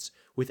 minutes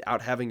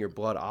without having your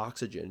blood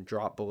oxygen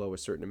drop below a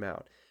certain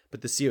amount.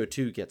 But the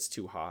CO2 gets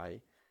too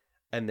high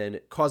and then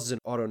it causes an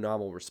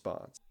autonomic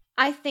response.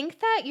 I think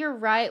that you're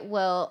right,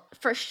 Will.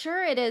 For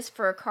sure it is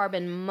for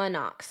carbon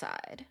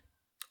monoxide.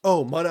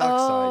 Oh,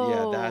 monoxide.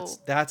 Yeah,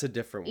 that's a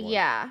different one.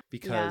 Yeah.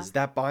 Because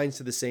that binds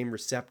to the same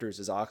receptors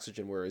as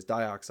oxygen, whereas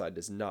dioxide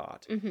does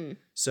not. Mm-hmm.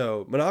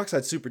 So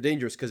monoxide's super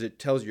dangerous because it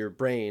tells your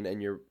brain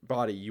and your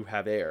body you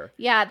have air.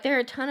 Yeah, there are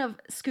a ton of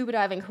scuba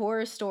diving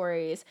horror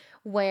stories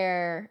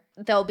where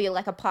there'll be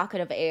like a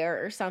pocket of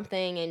air or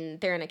something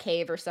and they're in a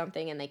cave or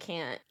something and they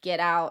can't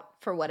get out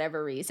for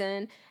whatever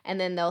reason.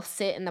 And then they'll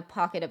sit in the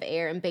pocket of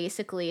air and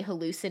basically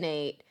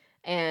hallucinate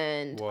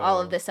and all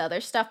of this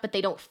other stuff, but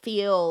they don't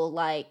feel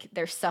like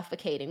they're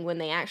suffocating when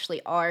they actually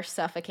are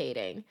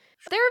suffocating.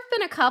 There have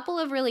been a couple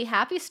of really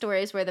happy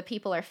stories where the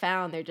people are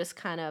found, they're just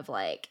kind of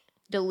like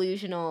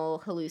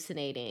delusional,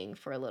 hallucinating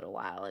for a little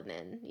while, and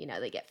then,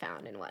 they get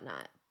found and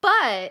whatnot.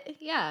 But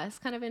yeah, it's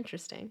kind of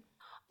interesting.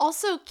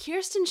 Also,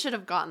 Kirsten should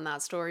have gotten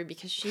that story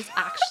because she's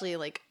actually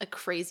like a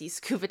crazy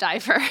scuba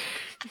diver.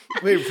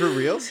 Wait, for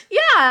reals?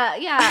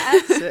 Yeah.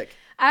 Sick.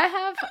 I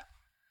have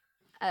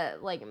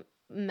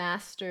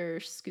master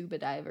scuba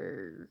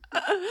diver.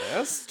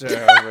 Master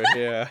over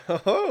here.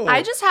 Oh.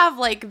 I just have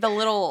like the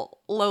little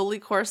lowly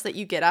course that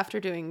you get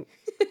after doing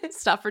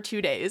stuff for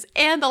 2 days.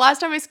 And the last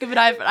time I scuba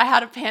dived, I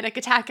had a panic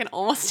attack and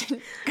almost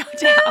didn't go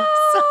down.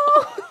 So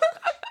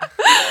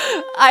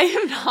I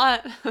am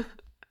not.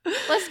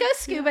 Let's go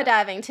scuba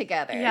diving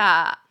together.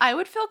 Yeah, I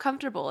would feel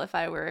comfortable if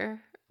I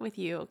were with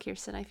you,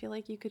 Kirsten. I feel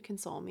like you could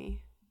console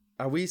me.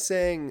 Are we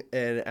saying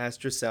an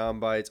Astra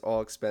Soundbites all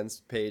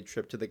expense paid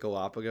trip to the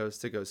Galapagos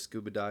to go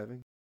scuba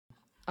diving?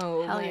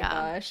 Oh Hell my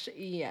yeah. gosh,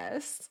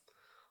 yes.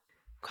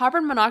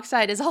 Carbon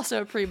monoxide is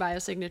also a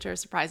pre-biosignature,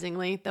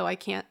 surprisingly, though I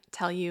can't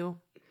tell you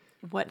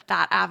what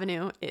that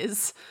avenue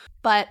is.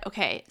 But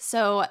okay,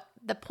 so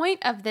the point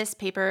of this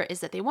paper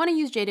is that they want to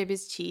use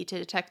JWST to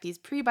detect these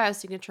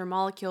pre-biosignature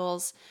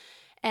molecules,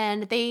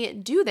 and they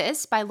do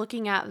this by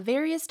looking at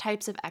various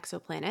types of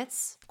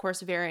exoplanets, of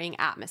course, varying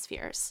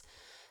atmospheres.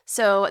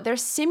 So they're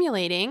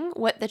simulating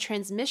what the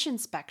transmission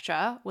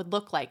spectra would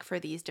look like for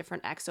these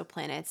different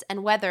exoplanets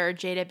and whether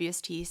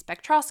JWST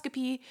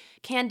spectroscopy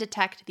can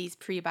detect these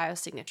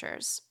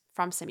pre-biosignatures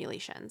from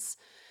simulations.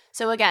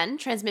 So again,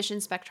 transmission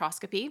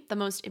spectroscopy, the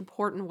most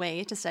important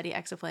way to study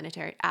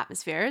exoplanetary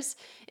atmospheres,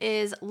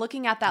 is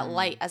looking at that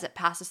light as it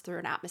passes through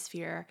an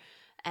atmosphere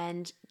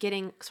and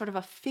getting sort of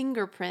a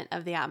fingerprint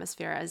of the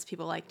atmosphere, as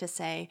people like to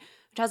say,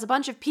 which has a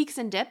bunch of peaks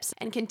and dips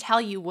and can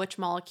tell you which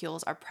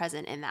molecules are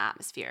present in the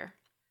atmosphere.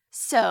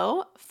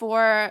 So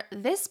for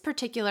this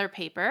particular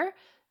paper,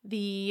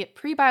 the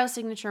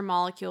pre-biosignature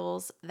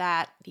molecules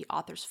that the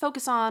authors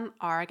focus on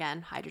are,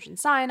 again, hydrogen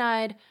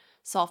cyanide,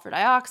 sulfur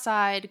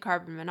dioxide,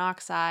 carbon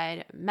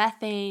monoxide,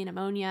 methane,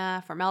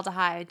 ammonia,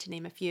 formaldehyde, to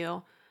name a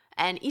few.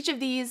 And each of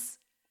these,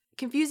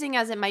 confusing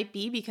as it might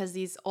be because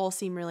these all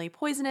seem really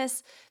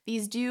poisonous,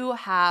 these do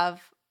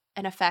have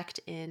an effect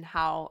in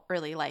how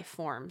early life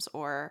forms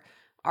or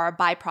are a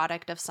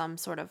byproduct of some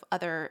sort of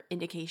other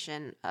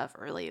indication of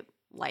early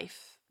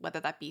life, whether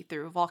that be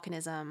through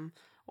volcanism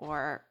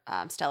or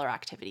stellar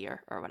activity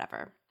or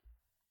whatever.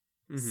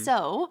 Mm-hmm.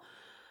 So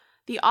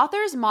the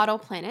authors model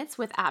planets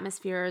with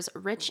atmospheres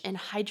rich in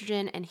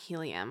hydrogen and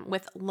helium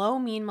with low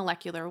mean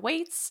molecular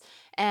weights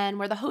and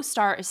where the host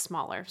star is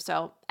smaller,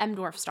 so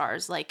M-dwarf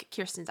stars like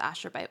Kirsten's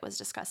astrobite was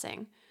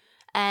discussing.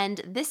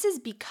 And this is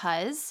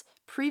because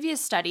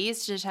previous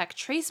studies to detect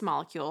trace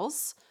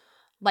molecules,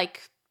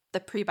 like the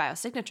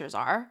pre-biosignatures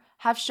are,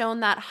 have shown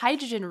that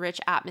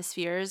hydrogen-rich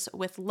atmospheres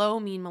with low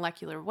mean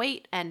molecular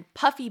weight and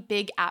puffy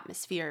big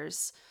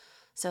atmospheres,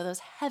 so those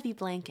heavy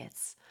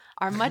blankets,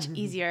 are much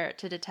easier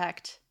to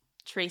detect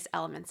trace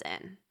elements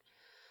in.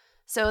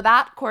 So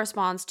that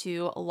corresponds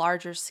to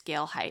larger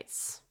scale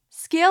heights.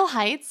 Scale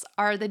heights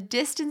are the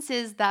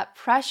distances that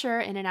pressure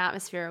in an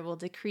atmosphere will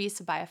decrease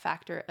by a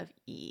factor of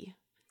E.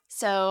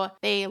 So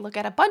they look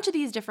at a bunch of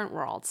these different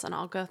worlds, and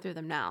I'll go through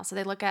them now. So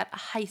they look at a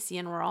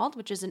Hycean world,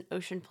 which is an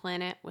ocean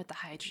planet with a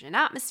hydrogen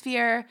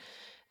atmosphere.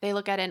 They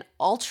look at an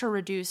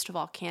ultra-reduced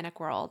volcanic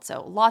world,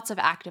 so lots of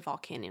active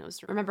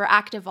volcanoes. Remember,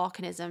 active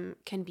volcanism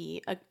can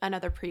be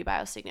another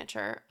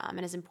pre-biosignature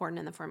and is important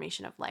in the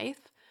formation of life.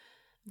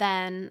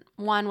 Then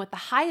one with the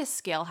highest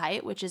scale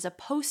height, which is a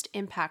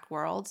post-impact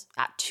world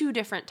at 2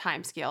 different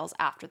time scales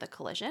after the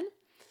collision.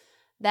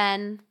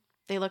 Then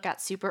they look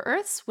at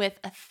super-Earths with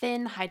a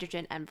thin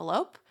hydrogen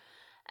envelope.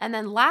 And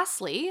then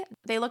lastly,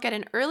 they look at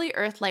an early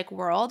Earth-like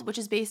world, which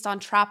is based on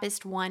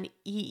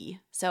TRAPPIST-1e,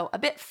 so a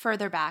bit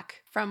further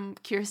back from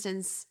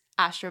Kirsten's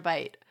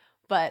astrobite,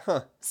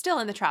 but still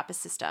in the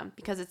TRAPPIST system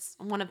because it's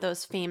one of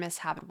those famous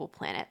habitable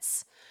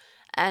planets.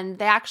 And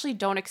they actually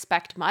don't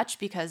expect much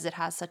because it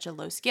has such a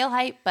low scale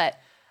height, but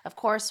of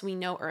course we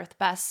know Earth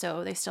best,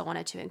 so they still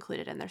wanted to include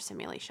it in their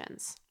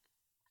simulations.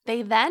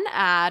 They then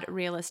add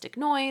realistic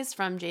noise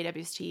from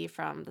JWST,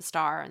 from the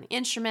star and the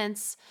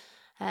instruments,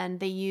 and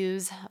they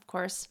use, of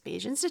course,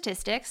 Bayesian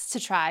statistics to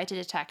try to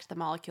detect the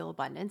molecule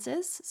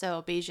abundances.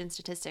 So Bayesian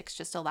statistics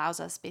just allows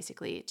us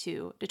basically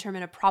to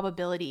determine a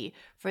probability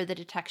for the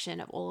detection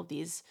of all of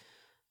these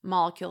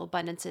molecule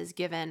abundances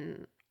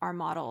given our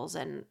models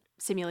and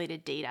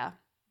simulated data.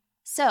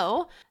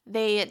 So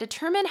they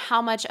determine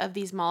how much of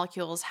these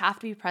molecules have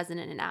to be present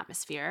in an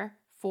atmosphere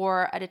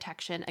for a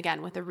detection,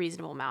 again, with a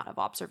reasonable amount of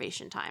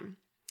observation time.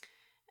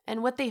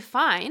 And what they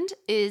find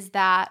is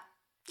that,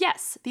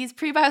 yes, these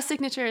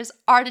pre-biosignatures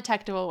are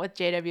detectable with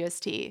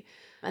JWST.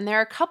 And there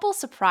are a couple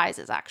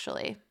surprises,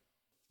 actually.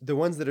 The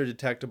ones that are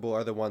detectable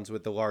are the ones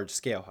with the large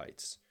scale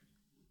heights.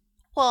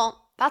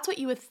 Well, that's what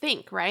you would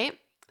think, right?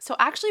 So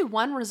actually,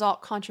 one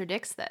result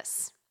contradicts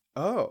this.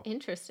 Oh.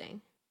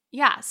 Interesting.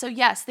 Yeah, so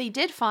yes, they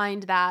did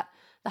find that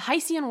the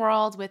Hycean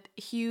world with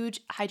huge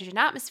hydrogen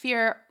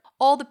atmosphere,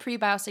 all the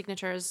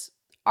pre-biosignatures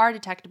are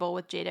detectable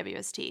with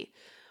JWST.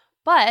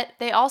 But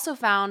they also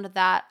found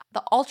that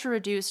the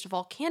ultra-reduced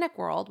volcanic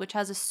world, which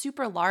has a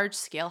super large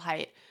scale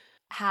height,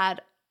 had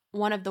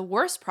one of the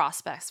worst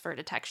prospects for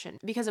detection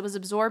because it was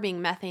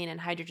absorbing methane and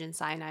hydrogen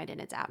cyanide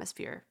in its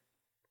atmosphere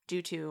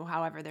due to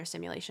however their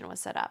simulation was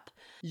set up.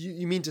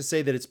 You mean to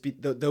say that it's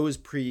those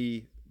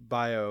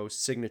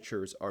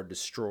pre-biosignatures are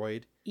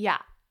destroyed? Yeah,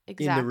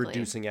 exactly. In the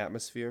reducing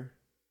atmosphere?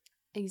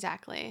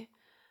 Exactly.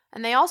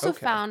 And they also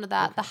found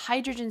that Okay. the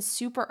hydrogen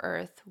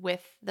super-Earth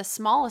with the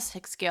smallest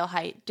Higgs scale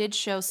height did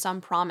show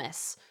some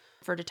promise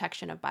for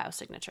detection of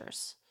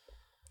biosignatures.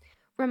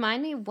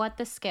 Remind me what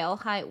the scale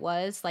height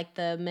was, like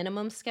the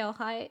minimum scale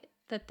height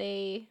that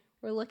they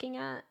were looking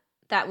at.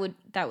 That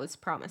was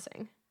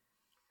promising.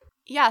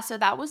 Yeah, so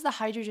that was the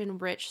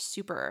hydrogen-rich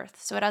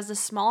super-Earth. So it has the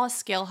smallest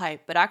scale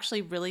height, but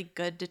actually really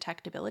good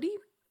detectability.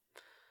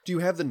 Do you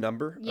have the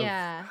number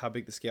Yeah. of how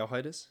big the scale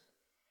height is?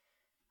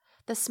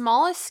 The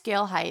smallest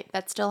scale height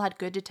that still had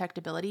good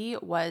detectability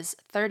was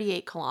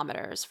 38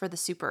 kilometers for the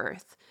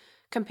super-Earth,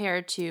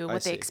 compared to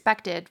what they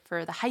expected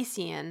for the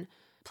Hycean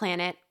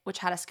planet, which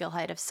had a scale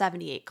height of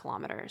 78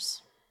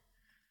 kilometers.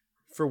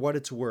 For what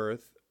it's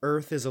worth,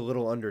 Earth is a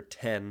little under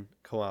 10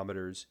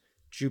 kilometers.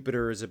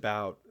 Jupiter is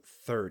about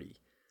 30.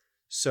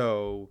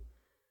 So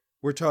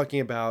we're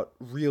talking about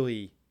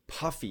really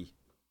puffy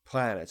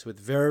planets with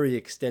very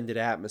extended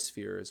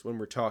atmospheres when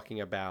we're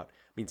talking about,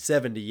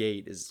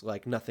 78 is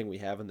like nothing we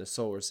have in the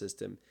solar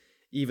system.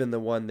 Even the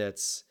one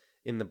that's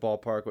in the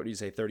ballpark, what do you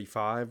say,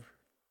 35?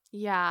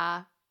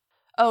 Yeah.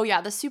 Oh,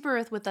 yeah, the super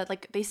Earth with the,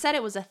 they said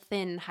it was a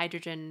thin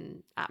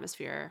hydrogen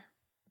atmosphere.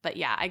 But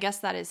yeah, I guess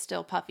that is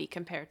still puffy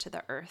compared to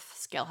the Earth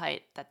scale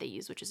height that they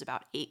use, which is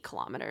about 8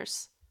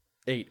 kilometers.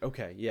 8,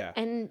 okay, yeah.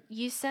 And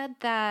you said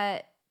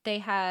that they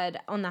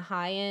had, on the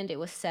high end, it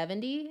was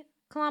 70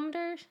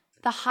 kilometers?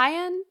 The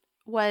high end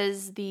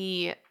was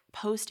the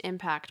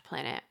post-impact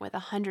planet with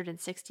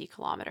 160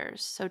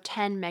 kilometers, so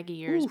 10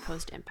 mega-years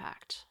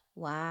post-impact.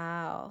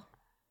 Wow.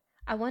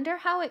 I wonder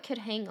how it could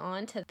hang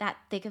on to that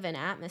thick of an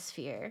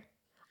atmosphere.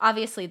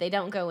 Obviously, they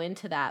don't go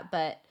into that,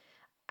 but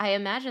I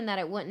imagine that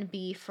it wouldn't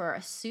be for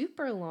a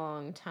super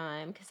long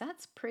time because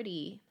that's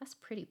pretty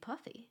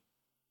puffy.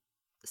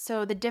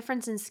 So the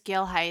difference in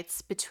scale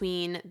heights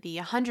between the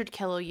 100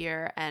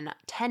 kiloyear and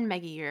 10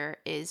 megayear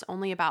is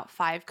only about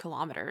 5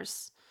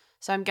 kilometers.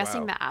 So I'm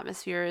guessing the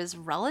atmosphere is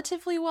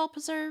relatively well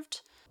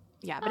preserved.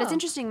 Yeah, but it's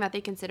interesting that they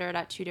consider it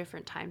at 2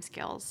 different time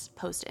scales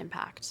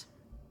post-impact.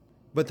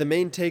 But the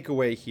main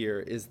takeaway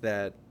here is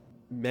that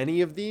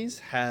many of these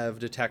have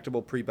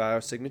detectable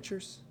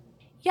pre-biosignatures?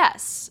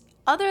 Yes.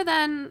 Other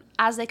than,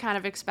 as they kind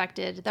of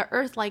expected, the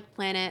Earth-like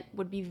planet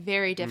would be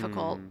very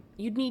difficult.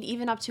 You'd need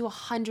even up to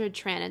 100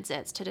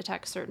 transits to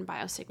detect certain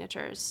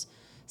biosignatures.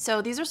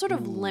 So these are sort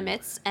of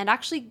limits, and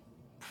actually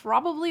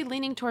probably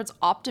leaning towards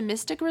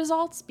optimistic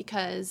results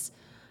because,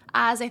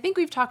 as I think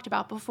we've talked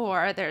about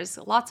before, there's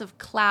lots of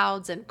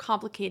clouds and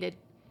complicated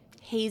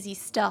hazy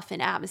stuff in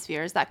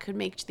atmospheres that could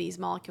make these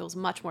molecules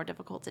much more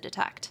difficult to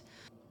detect.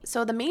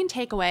 So the main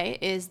takeaway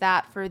is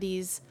that for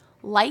these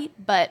light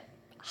but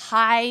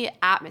high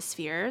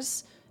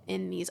atmospheres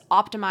in these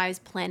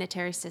optimized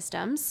planetary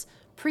systems,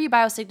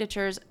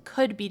 pre-biosignatures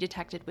could be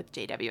detected with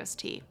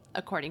JWST,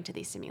 according to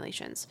these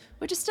simulations,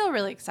 which is still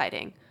really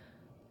exciting.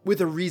 With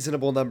a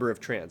reasonable number of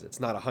transits,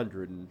 not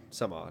 100 and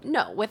some odd.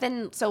 No,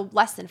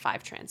 less than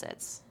 5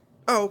 transits.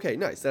 Oh, okay,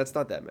 nice. That's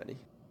not that many.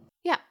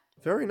 Yeah.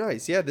 Very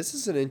nice. Yeah, this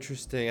is an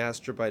interesting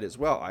astrobite as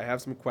well. I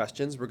have some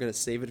questions. We're going to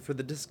save it for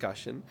the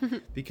discussion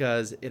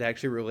because it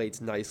actually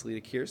relates nicely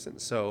to Kirsten.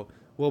 So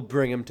we'll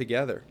bring them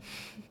together.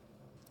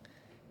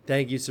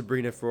 Thank you,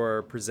 Sabrina,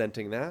 for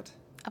presenting that.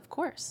 Of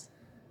course.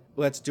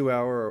 Let's do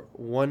our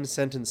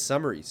one-sentence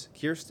summaries.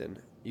 Kirsten,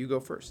 you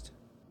go first.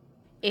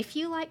 If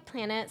you like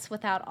planets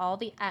without all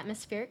the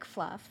atmospheric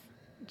fluff,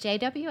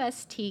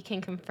 JWST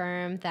can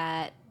confirm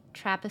that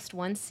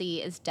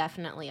TRAPPIST-1c is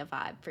definitely a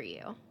vibe for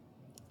you.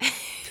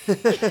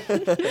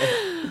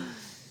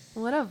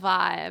 What a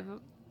vibe.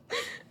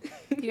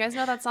 You guys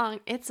know that song,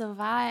 It's a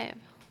Vibe.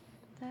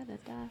 Da, da,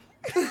 da.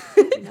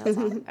 You know that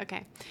song?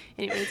 Okay.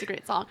 Anyway, it's a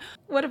great song.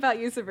 What about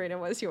you, Sabrina?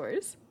 What's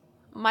yours?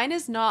 Mine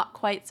is not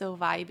quite so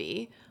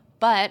vibey,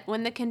 but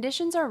when the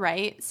conditions are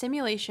right,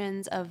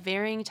 simulations of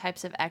varying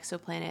types of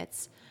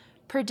exoplanets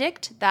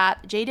predict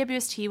that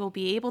JWST will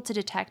be able to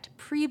detect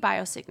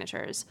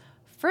pre-biosignatures,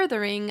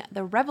 furthering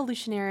the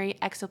revolutionary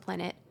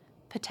exoplanet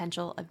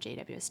potential of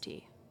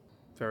JWST.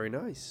 Very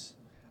nice.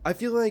 I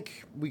feel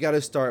like we got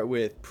to start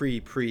with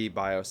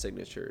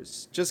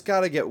pre-biosignatures. Just got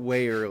to get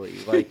way early.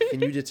 Like,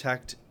 can you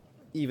detect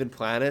even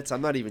planets?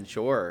 I'm not even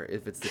sure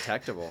if it's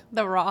detectable.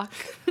 The Rock.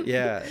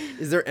 Yeah.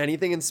 Is there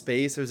anything in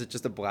space, or is it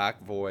just a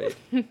black void?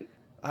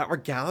 Are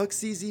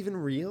galaxies even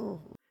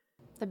real?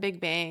 The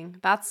Big Bang.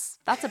 That's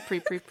a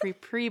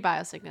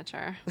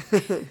pre-biosignature.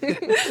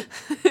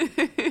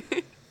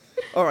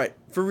 All right.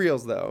 For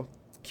reals, though.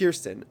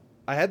 Kirsten,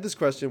 I had this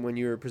question when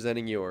you were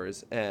presenting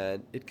yours,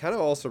 and it kind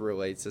of also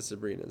relates to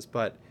Sabrina's,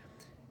 but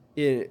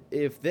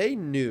if they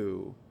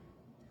knew,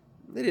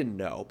 they didn't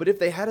know, but if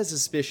they had a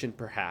suspicion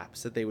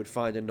perhaps that they would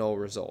find a null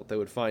result, they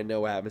would find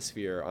no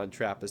atmosphere on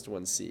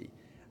TRAPPIST-1c,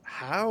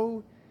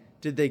 how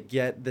did they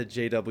get the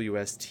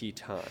JWST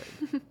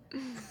time?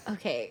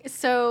 Okay,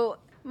 so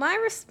my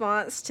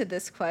response to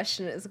this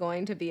question is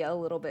going to be a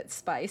little bit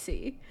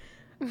spicy.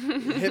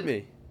 Hit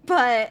me.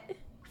 But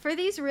for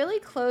these really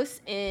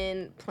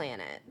close-in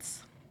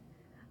planets,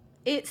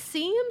 it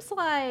seems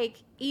like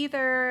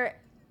either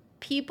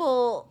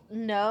people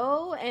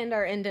know and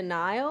are in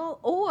denial,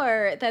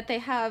 or that they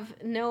have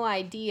no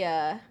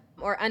idea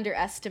or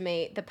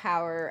underestimate the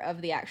power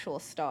of the actual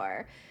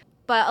star.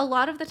 But a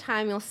lot of the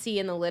time you'll see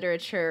in the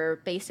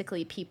literature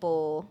basically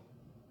people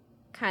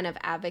kind of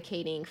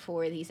advocating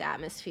for these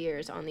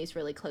atmospheres on these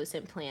really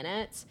close-in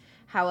planets.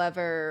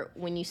 However,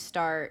 when you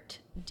start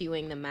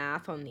doing the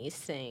math on these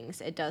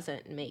things, it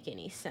doesn't make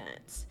any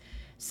sense.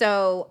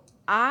 So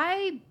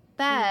I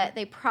bet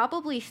they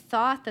probably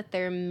thought that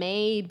there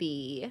may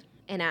be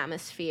an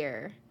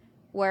atmosphere,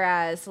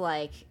 whereas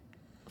like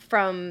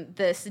from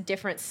this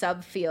different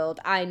subfield,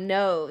 I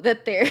know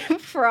that there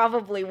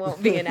probably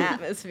won't be an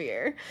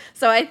atmosphere.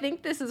 So I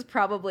think this is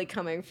probably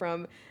coming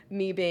from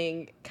me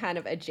being kind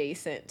of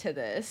adjacent to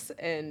this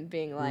and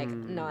being like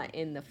not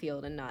in the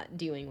field and not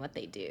doing what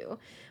they do.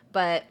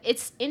 But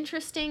it's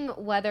interesting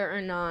whether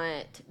or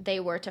not they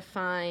were to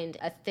find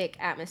a thick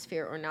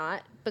atmosphere or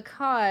not,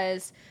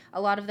 because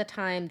a lot of the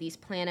time these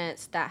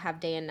planets that have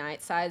day and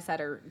night sides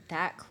that are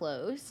that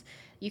close,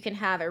 you can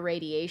have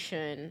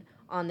irradiation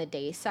on the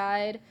day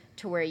side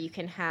to where you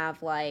can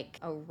have like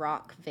a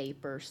rock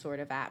vapor sort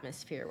of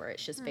atmosphere where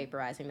it's just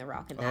vaporizing the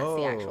rock and that's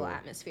the actual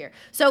atmosphere.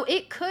 So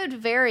it could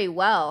very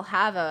well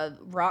have a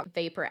rock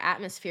vapor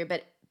atmosphere,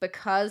 but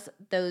because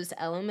those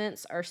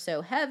elements are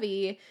so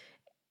heavy,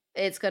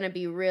 it's going to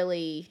be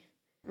really,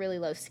 really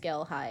low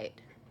scale height.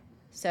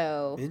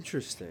 So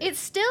Interesting. it's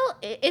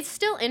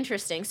still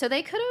interesting. So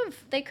they could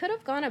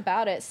have gone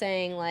about it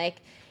saying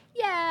like,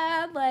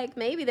 yeah, like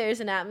maybe there's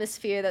an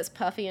atmosphere that's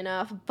puffy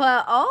enough,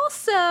 but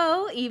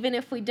also even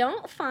if we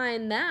don't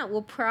find that,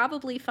 we'll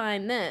probably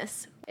find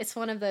this. It's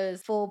one of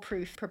those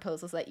foolproof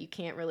proposals that you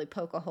can't really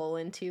poke a hole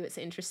into. It's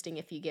interesting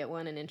if you get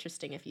one and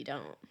interesting if you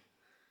don't.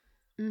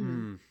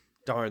 Mm-hmm.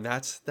 Darn,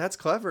 that's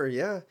clever,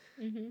 yeah.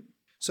 Mm-hmm.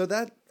 So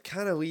that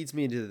kind of leads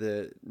me to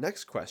the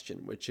next question,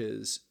 which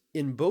is,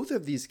 in both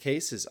of these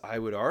cases, I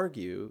would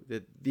argue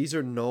that these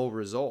are null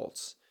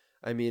results.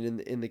 I mean,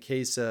 in the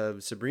case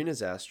of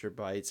Sabrina's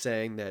astrobite,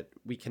 saying that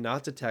we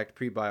cannot detect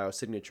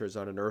pre-biosignatures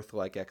on an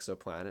Earth-like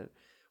exoplanet,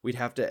 we'd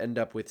have to end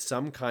up with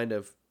some kind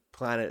of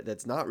planet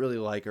that's not really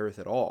like Earth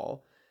at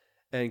all.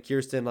 And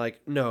Kirsten,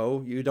 like,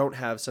 no, you don't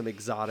have some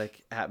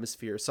exotic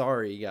atmosphere.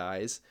 Sorry,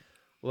 guys.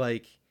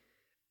 Like,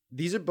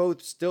 these are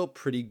both still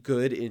pretty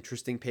good,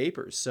 interesting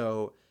papers.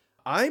 So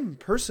I'm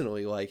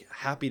personally like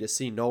happy to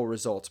see null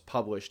results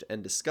published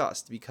and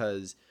discussed,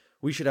 because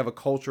we should have a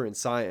culture in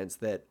science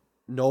that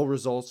null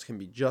results can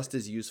be just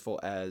as useful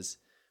as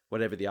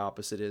whatever the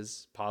opposite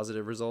is,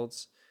 positive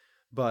results.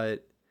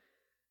 But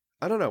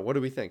I don't know. What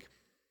do we think?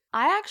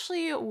 I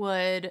actually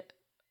would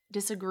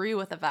disagree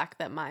with the fact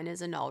that mine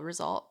is a null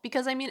result,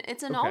 because I mean,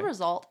 it's a null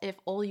result if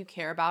all you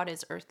care about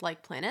is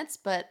Earth-like planets,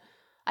 but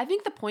I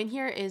think the point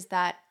here is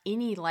that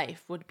any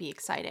life would be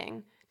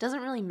exciting. It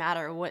doesn't really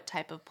matter what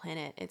type of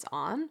planet it's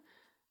on.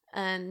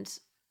 And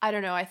I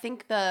don't know, I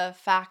think the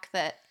fact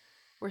that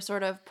we're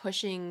sort of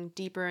pushing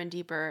deeper and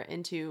deeper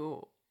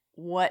into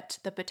what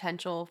the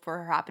potential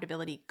for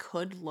habitability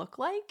could look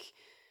like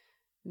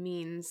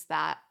means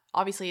that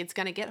obviously it's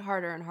going to get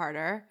harder and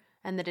harder,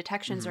 and the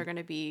detections are going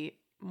to be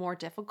more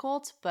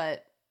difficult,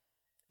 but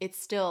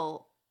it's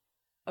still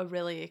a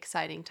really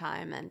exciting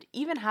time. And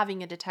even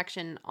having a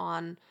detection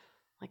on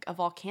like a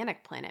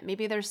volcanic planet,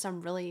 maybe there's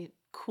some really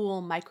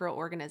cool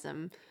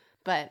microorganism,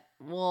 but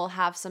we'll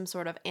have some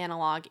sort of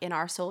analog in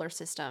our solar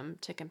system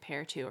to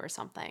compare to or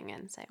something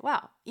and say,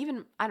 wow,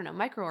 even, I don't know,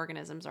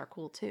 microorganisms are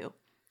cool too.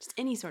 Just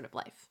any sort of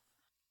life.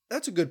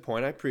 That's a good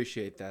point. I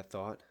appreciate that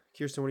thought.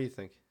 Kirsten, what do you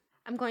think?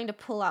 I'm going to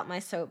pull out my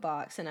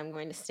soapbox and I'm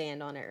going to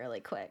stand on it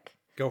really quick.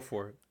 Go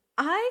for it.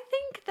 I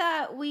think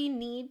that we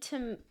need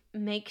to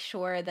make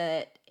sure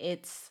that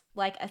it's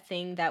like a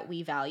thing that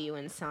we value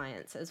in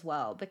science as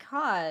well,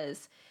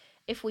 because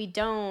if we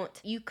don't,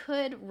 you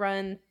could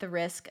run the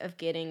risk of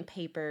getting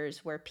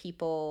papers where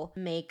people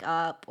make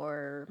up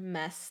or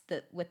mess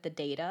with the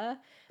data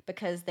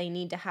because they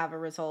need to have a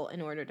result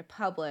in order to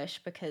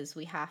publish, because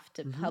we have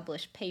to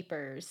publish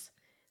papers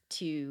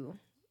to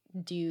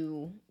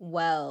do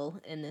well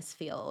in this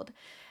field.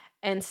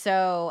 And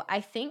so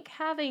I think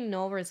having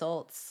null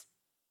results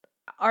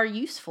are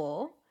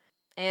useful,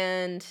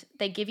 and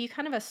they give you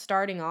kind of a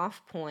starting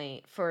off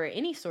point for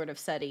any sort of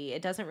study.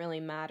 It doesn't really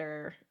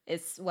matter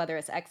whether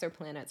it's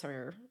exoplanets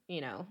or,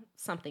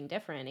 something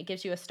different. It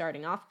gives you a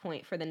starting off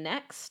point for the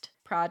next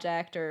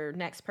project or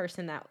next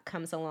person that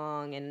comes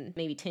along in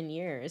maybe 10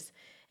 years.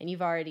 And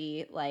you've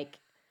already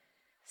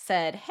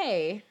said,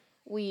 hey,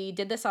 we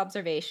did this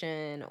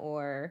observation,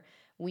 or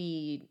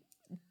we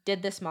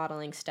did this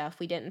modeling stuff.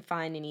 We didn't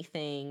find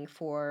anything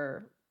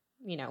for,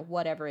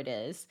 whatever it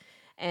is.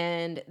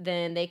 And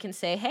then they can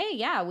say, hey,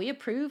 yeah, we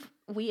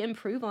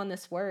improve on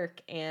this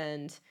work,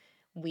 and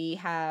we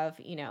have,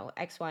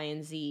 X, Y,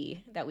 and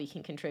Z that we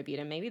can contribute.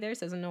 And maybe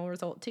theirs is a null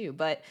result too.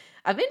 But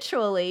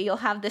eventually you'll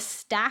have this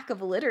stack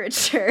of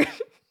literature.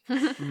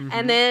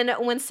 And then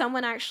when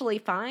someone actually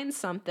finds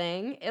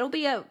something, it'll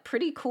be a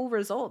pretty cool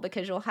result,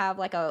 because you'll have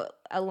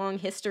a long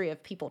history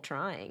of people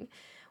trying,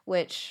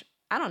 which,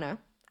 I don't know.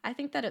 I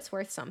think that it's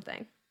worth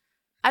something.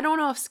 I don't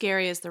know if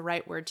scary is the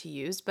right word to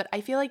use, but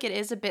I feel like it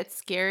is a bit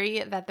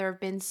scary that there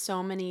have been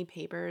so many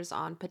papers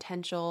on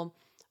potential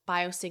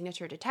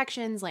biosignature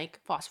detections like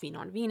phosphine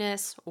on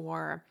Venus,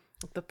 or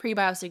the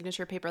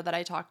pre-biosignature paper that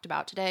I talked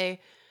about today,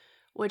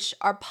 which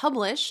are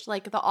published.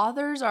 Like, the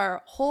authors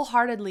are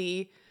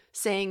wholeheartedly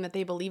saying that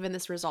they believe in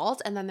this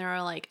result, and then there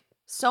are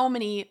so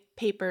many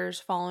papers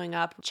following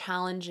up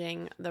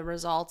challenging the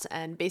results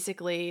and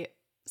basically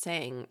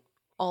saying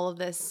all of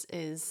this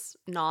is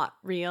not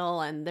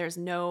real and there's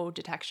no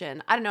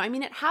detection. I don't know. I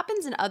mean, it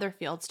happens in other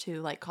fields too,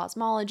 like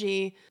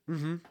cosmology.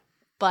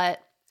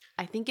 But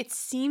I think it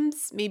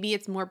seems maybe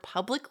it's more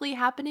publicly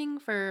happening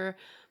for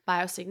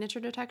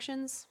biosignature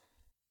detections.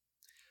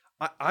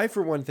 I,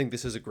 for one, think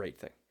this is a great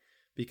thing,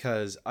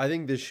 because I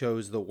think this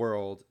shows the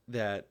world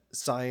that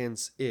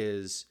science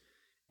is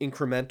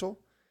incremental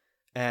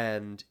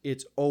and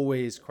it's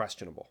always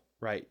questionable.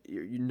 right?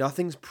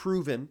 Nothing's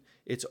proven.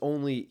 It's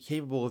only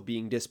capable of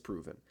being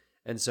disproven.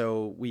 And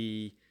so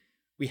we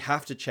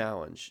have to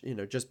challenge,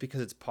 just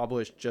because it's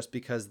published, just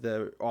because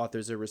the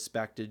authors are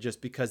respected,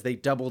 just because they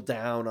double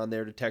down on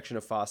their detection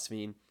of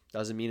phosphine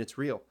doesn't mean it's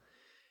real.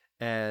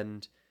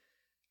 And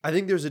I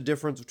think there's a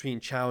difference between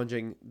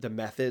challenging the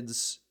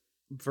methods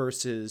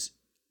versus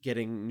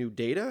getting new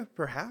data,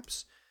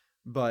 perhaps.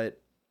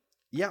 But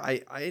yeah,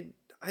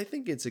 I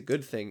think it's a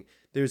good thing.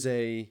 There's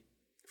a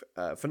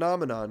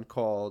phenomenon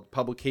called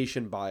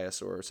publication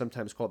bias, or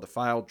sometimes called the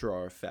file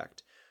drawer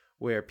effect,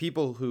 where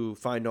people who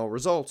find null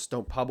results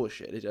don't publish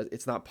it.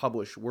 It's not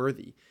publish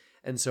worthy.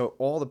 And so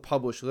all the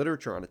published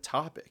literature on a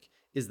topic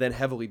is then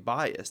heavily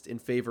biased in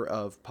favor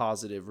of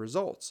positive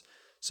results.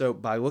 So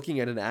by looking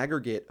at an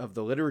aggregate of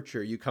the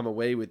literature, you come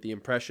away with the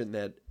impression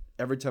that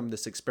every time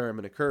this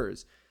experiment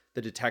occurs,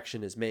 the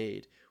detection is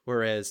made.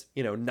 Whereas,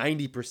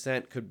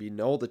 90% could be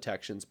null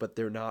detections, but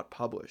they're not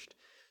published.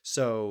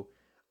 So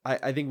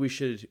I think we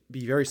should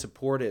be very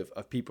supportive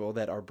of people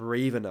that are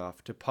brave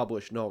enough to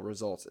publish null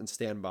results and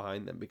stand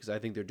behind them, because I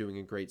think they're doing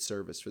a great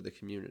service for the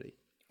community.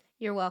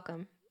 You're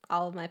welcome.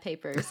 All of my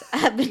papers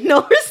have been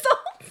null results.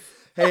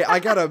 Hey, I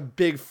got a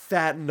big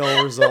fat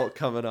null result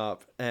coming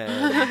up,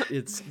 and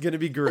it's going to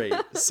be great.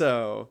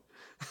 So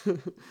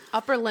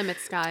Upper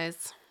limits,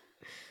 guys.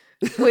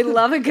 We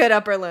love a good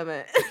upper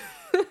limit.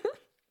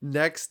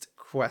 Next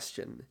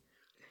question.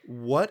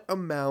 What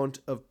amount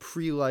of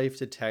pre-life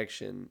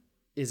detection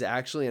is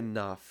actually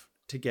enough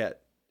to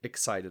get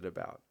excited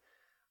about?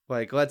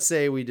 Like, let's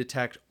say we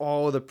detect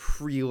all of the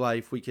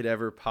pre-life we could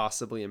ever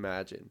possibly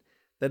imagine.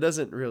 That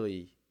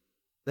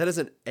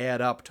doesn't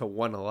add up to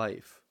one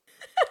life.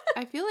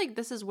 I feel like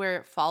this is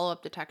where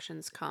follow-up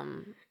detections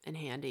come in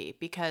handy,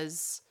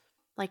 because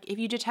like if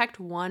you detect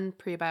one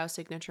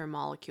pre-biosignature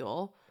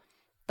molecule,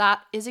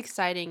 that is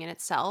exciting in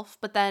itself,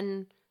 but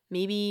then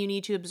maybe you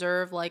need to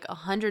observe like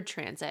 100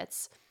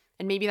 transits,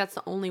 and maybe that's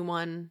the only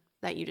one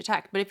that you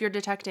detect. But if you're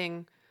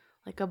detecting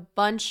like a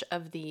bunch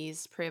of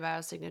these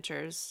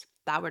pre-biosignatures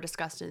that were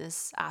discussed in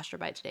this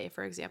Astrobite today,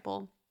 for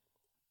example,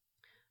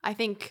 I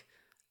think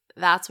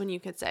that's when you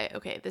could say,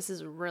 okay, this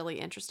is really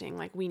interesting.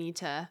 Like, we need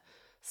to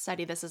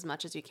study this as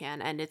much as you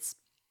can. And it's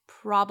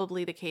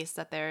probably the case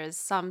that there is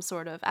some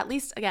sort of, at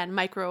least again,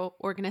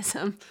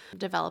 microorganism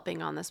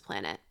developing on this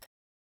planet.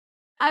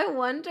 I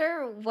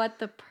wonder what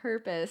the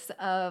purpose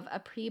of a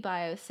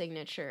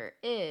pre-biosignature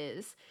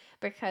is,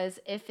 because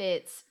if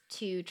it's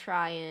to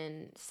try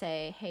and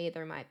say, hey,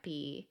 there might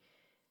be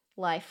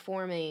life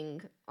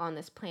forming on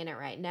this planet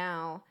right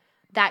now,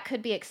 that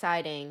could be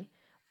exciting.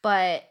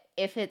 But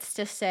if it's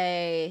to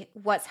say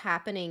what's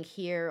happening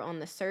here on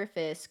the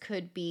surface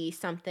could be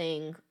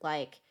something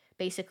like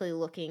basically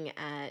looking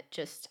at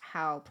just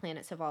how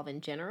planets evolve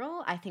in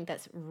general, I think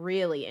that's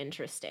really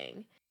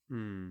interesting.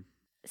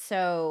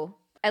 So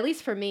at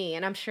least for me,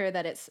 and I'm sure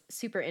that it's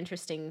super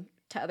interesting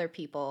to other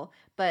people,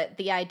 but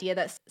the idea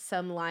that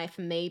some life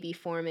may be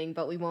forming,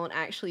 but we won't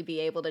actually be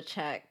able to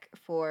check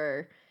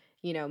for,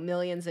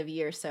 millions of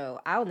years,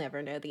 so I'll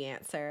never know the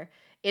answer,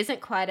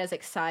 isn't quite as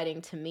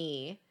exciting to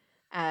me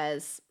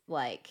as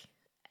like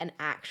an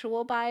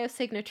actual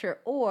biosignature,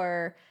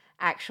 or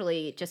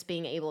actually just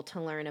being able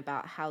to learn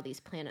about how these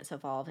planets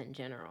evolve in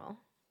general.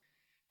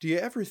 Do you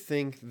ever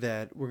think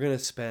that we're going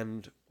to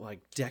spend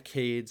like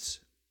decades,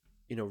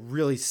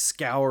 really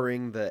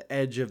scouring the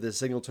edge of the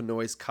signal to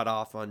noise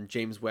cutoff on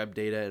James Webb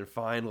data and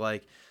find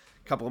like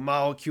a couple of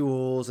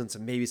molecules and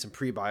maybe some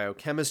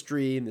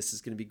pre-biochemistry, and this is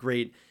going to be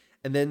great.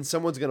 And then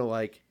someone's going to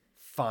like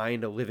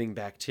find a living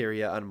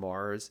bacteria on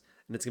Mars,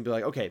 and it's going to be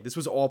like, okay, this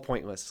was all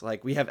pointless.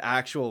 Like, we have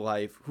actual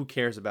life. Who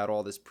cares about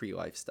all this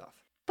pre-life stuff?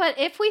 But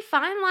if we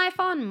find life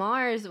on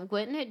Mars,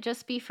 wouldn't it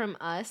just be from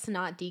us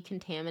not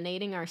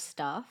decontaminating our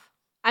stuff?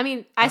 I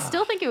mean, I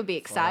still think it would be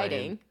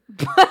exciting,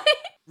 but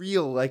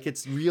real, like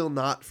it's real,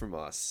 not from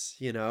us,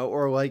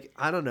 or like,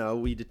 I don't know,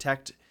 we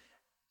detect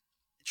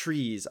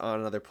trees on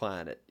another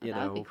planet,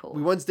 That'd be cool.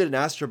 We once did an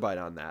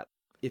astrobite on that.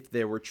 If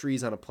there were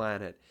trees on a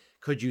planet,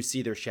 could you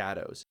see their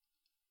shadows?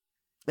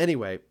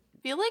 Anyway, I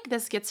feel like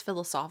this gets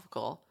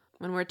philosophical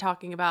when we're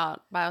talking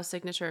about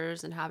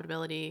biosignatures and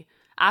habitability.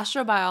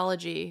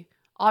 Astrobiology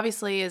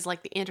obviously is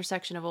like the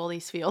intersection of all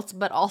these fields,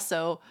 but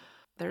also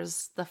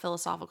there's the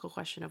philosophical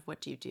question of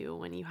what do you do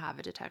when you have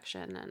a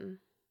detection and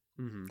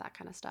that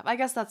kind of stuff. I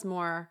guess that's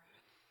more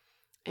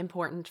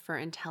important for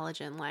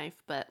intelligent life,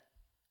 but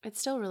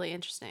it's still really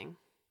interesting.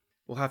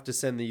 We'll have to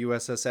send the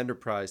USS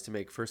Enterprise to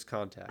make first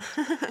contact.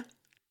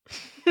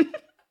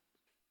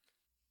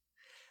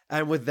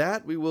 And with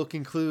that, we will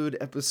conclude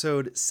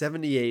episode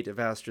 78 of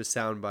Astro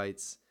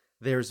Soundbites.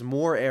 There's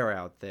more air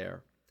out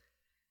there.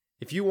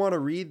 If you want to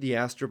read the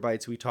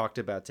Astrobites we talked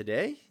about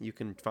today, you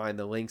can find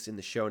the links in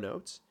the show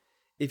notes.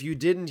 If you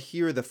didn't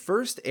hear the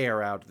first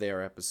Air Out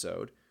There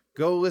episode,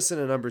 go listen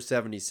to number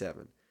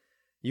 77.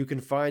 You can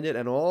find it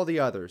and all the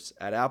others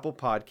at Apple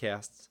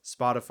Podcasts,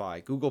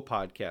 Spotify, Google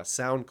Podcasts,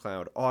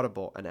 SoundCloud,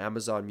 Audible, and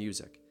Amazon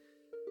Music.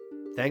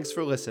 Thanks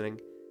for listening,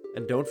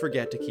 and don't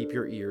forget to keep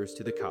your ears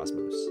to the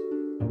cosmos.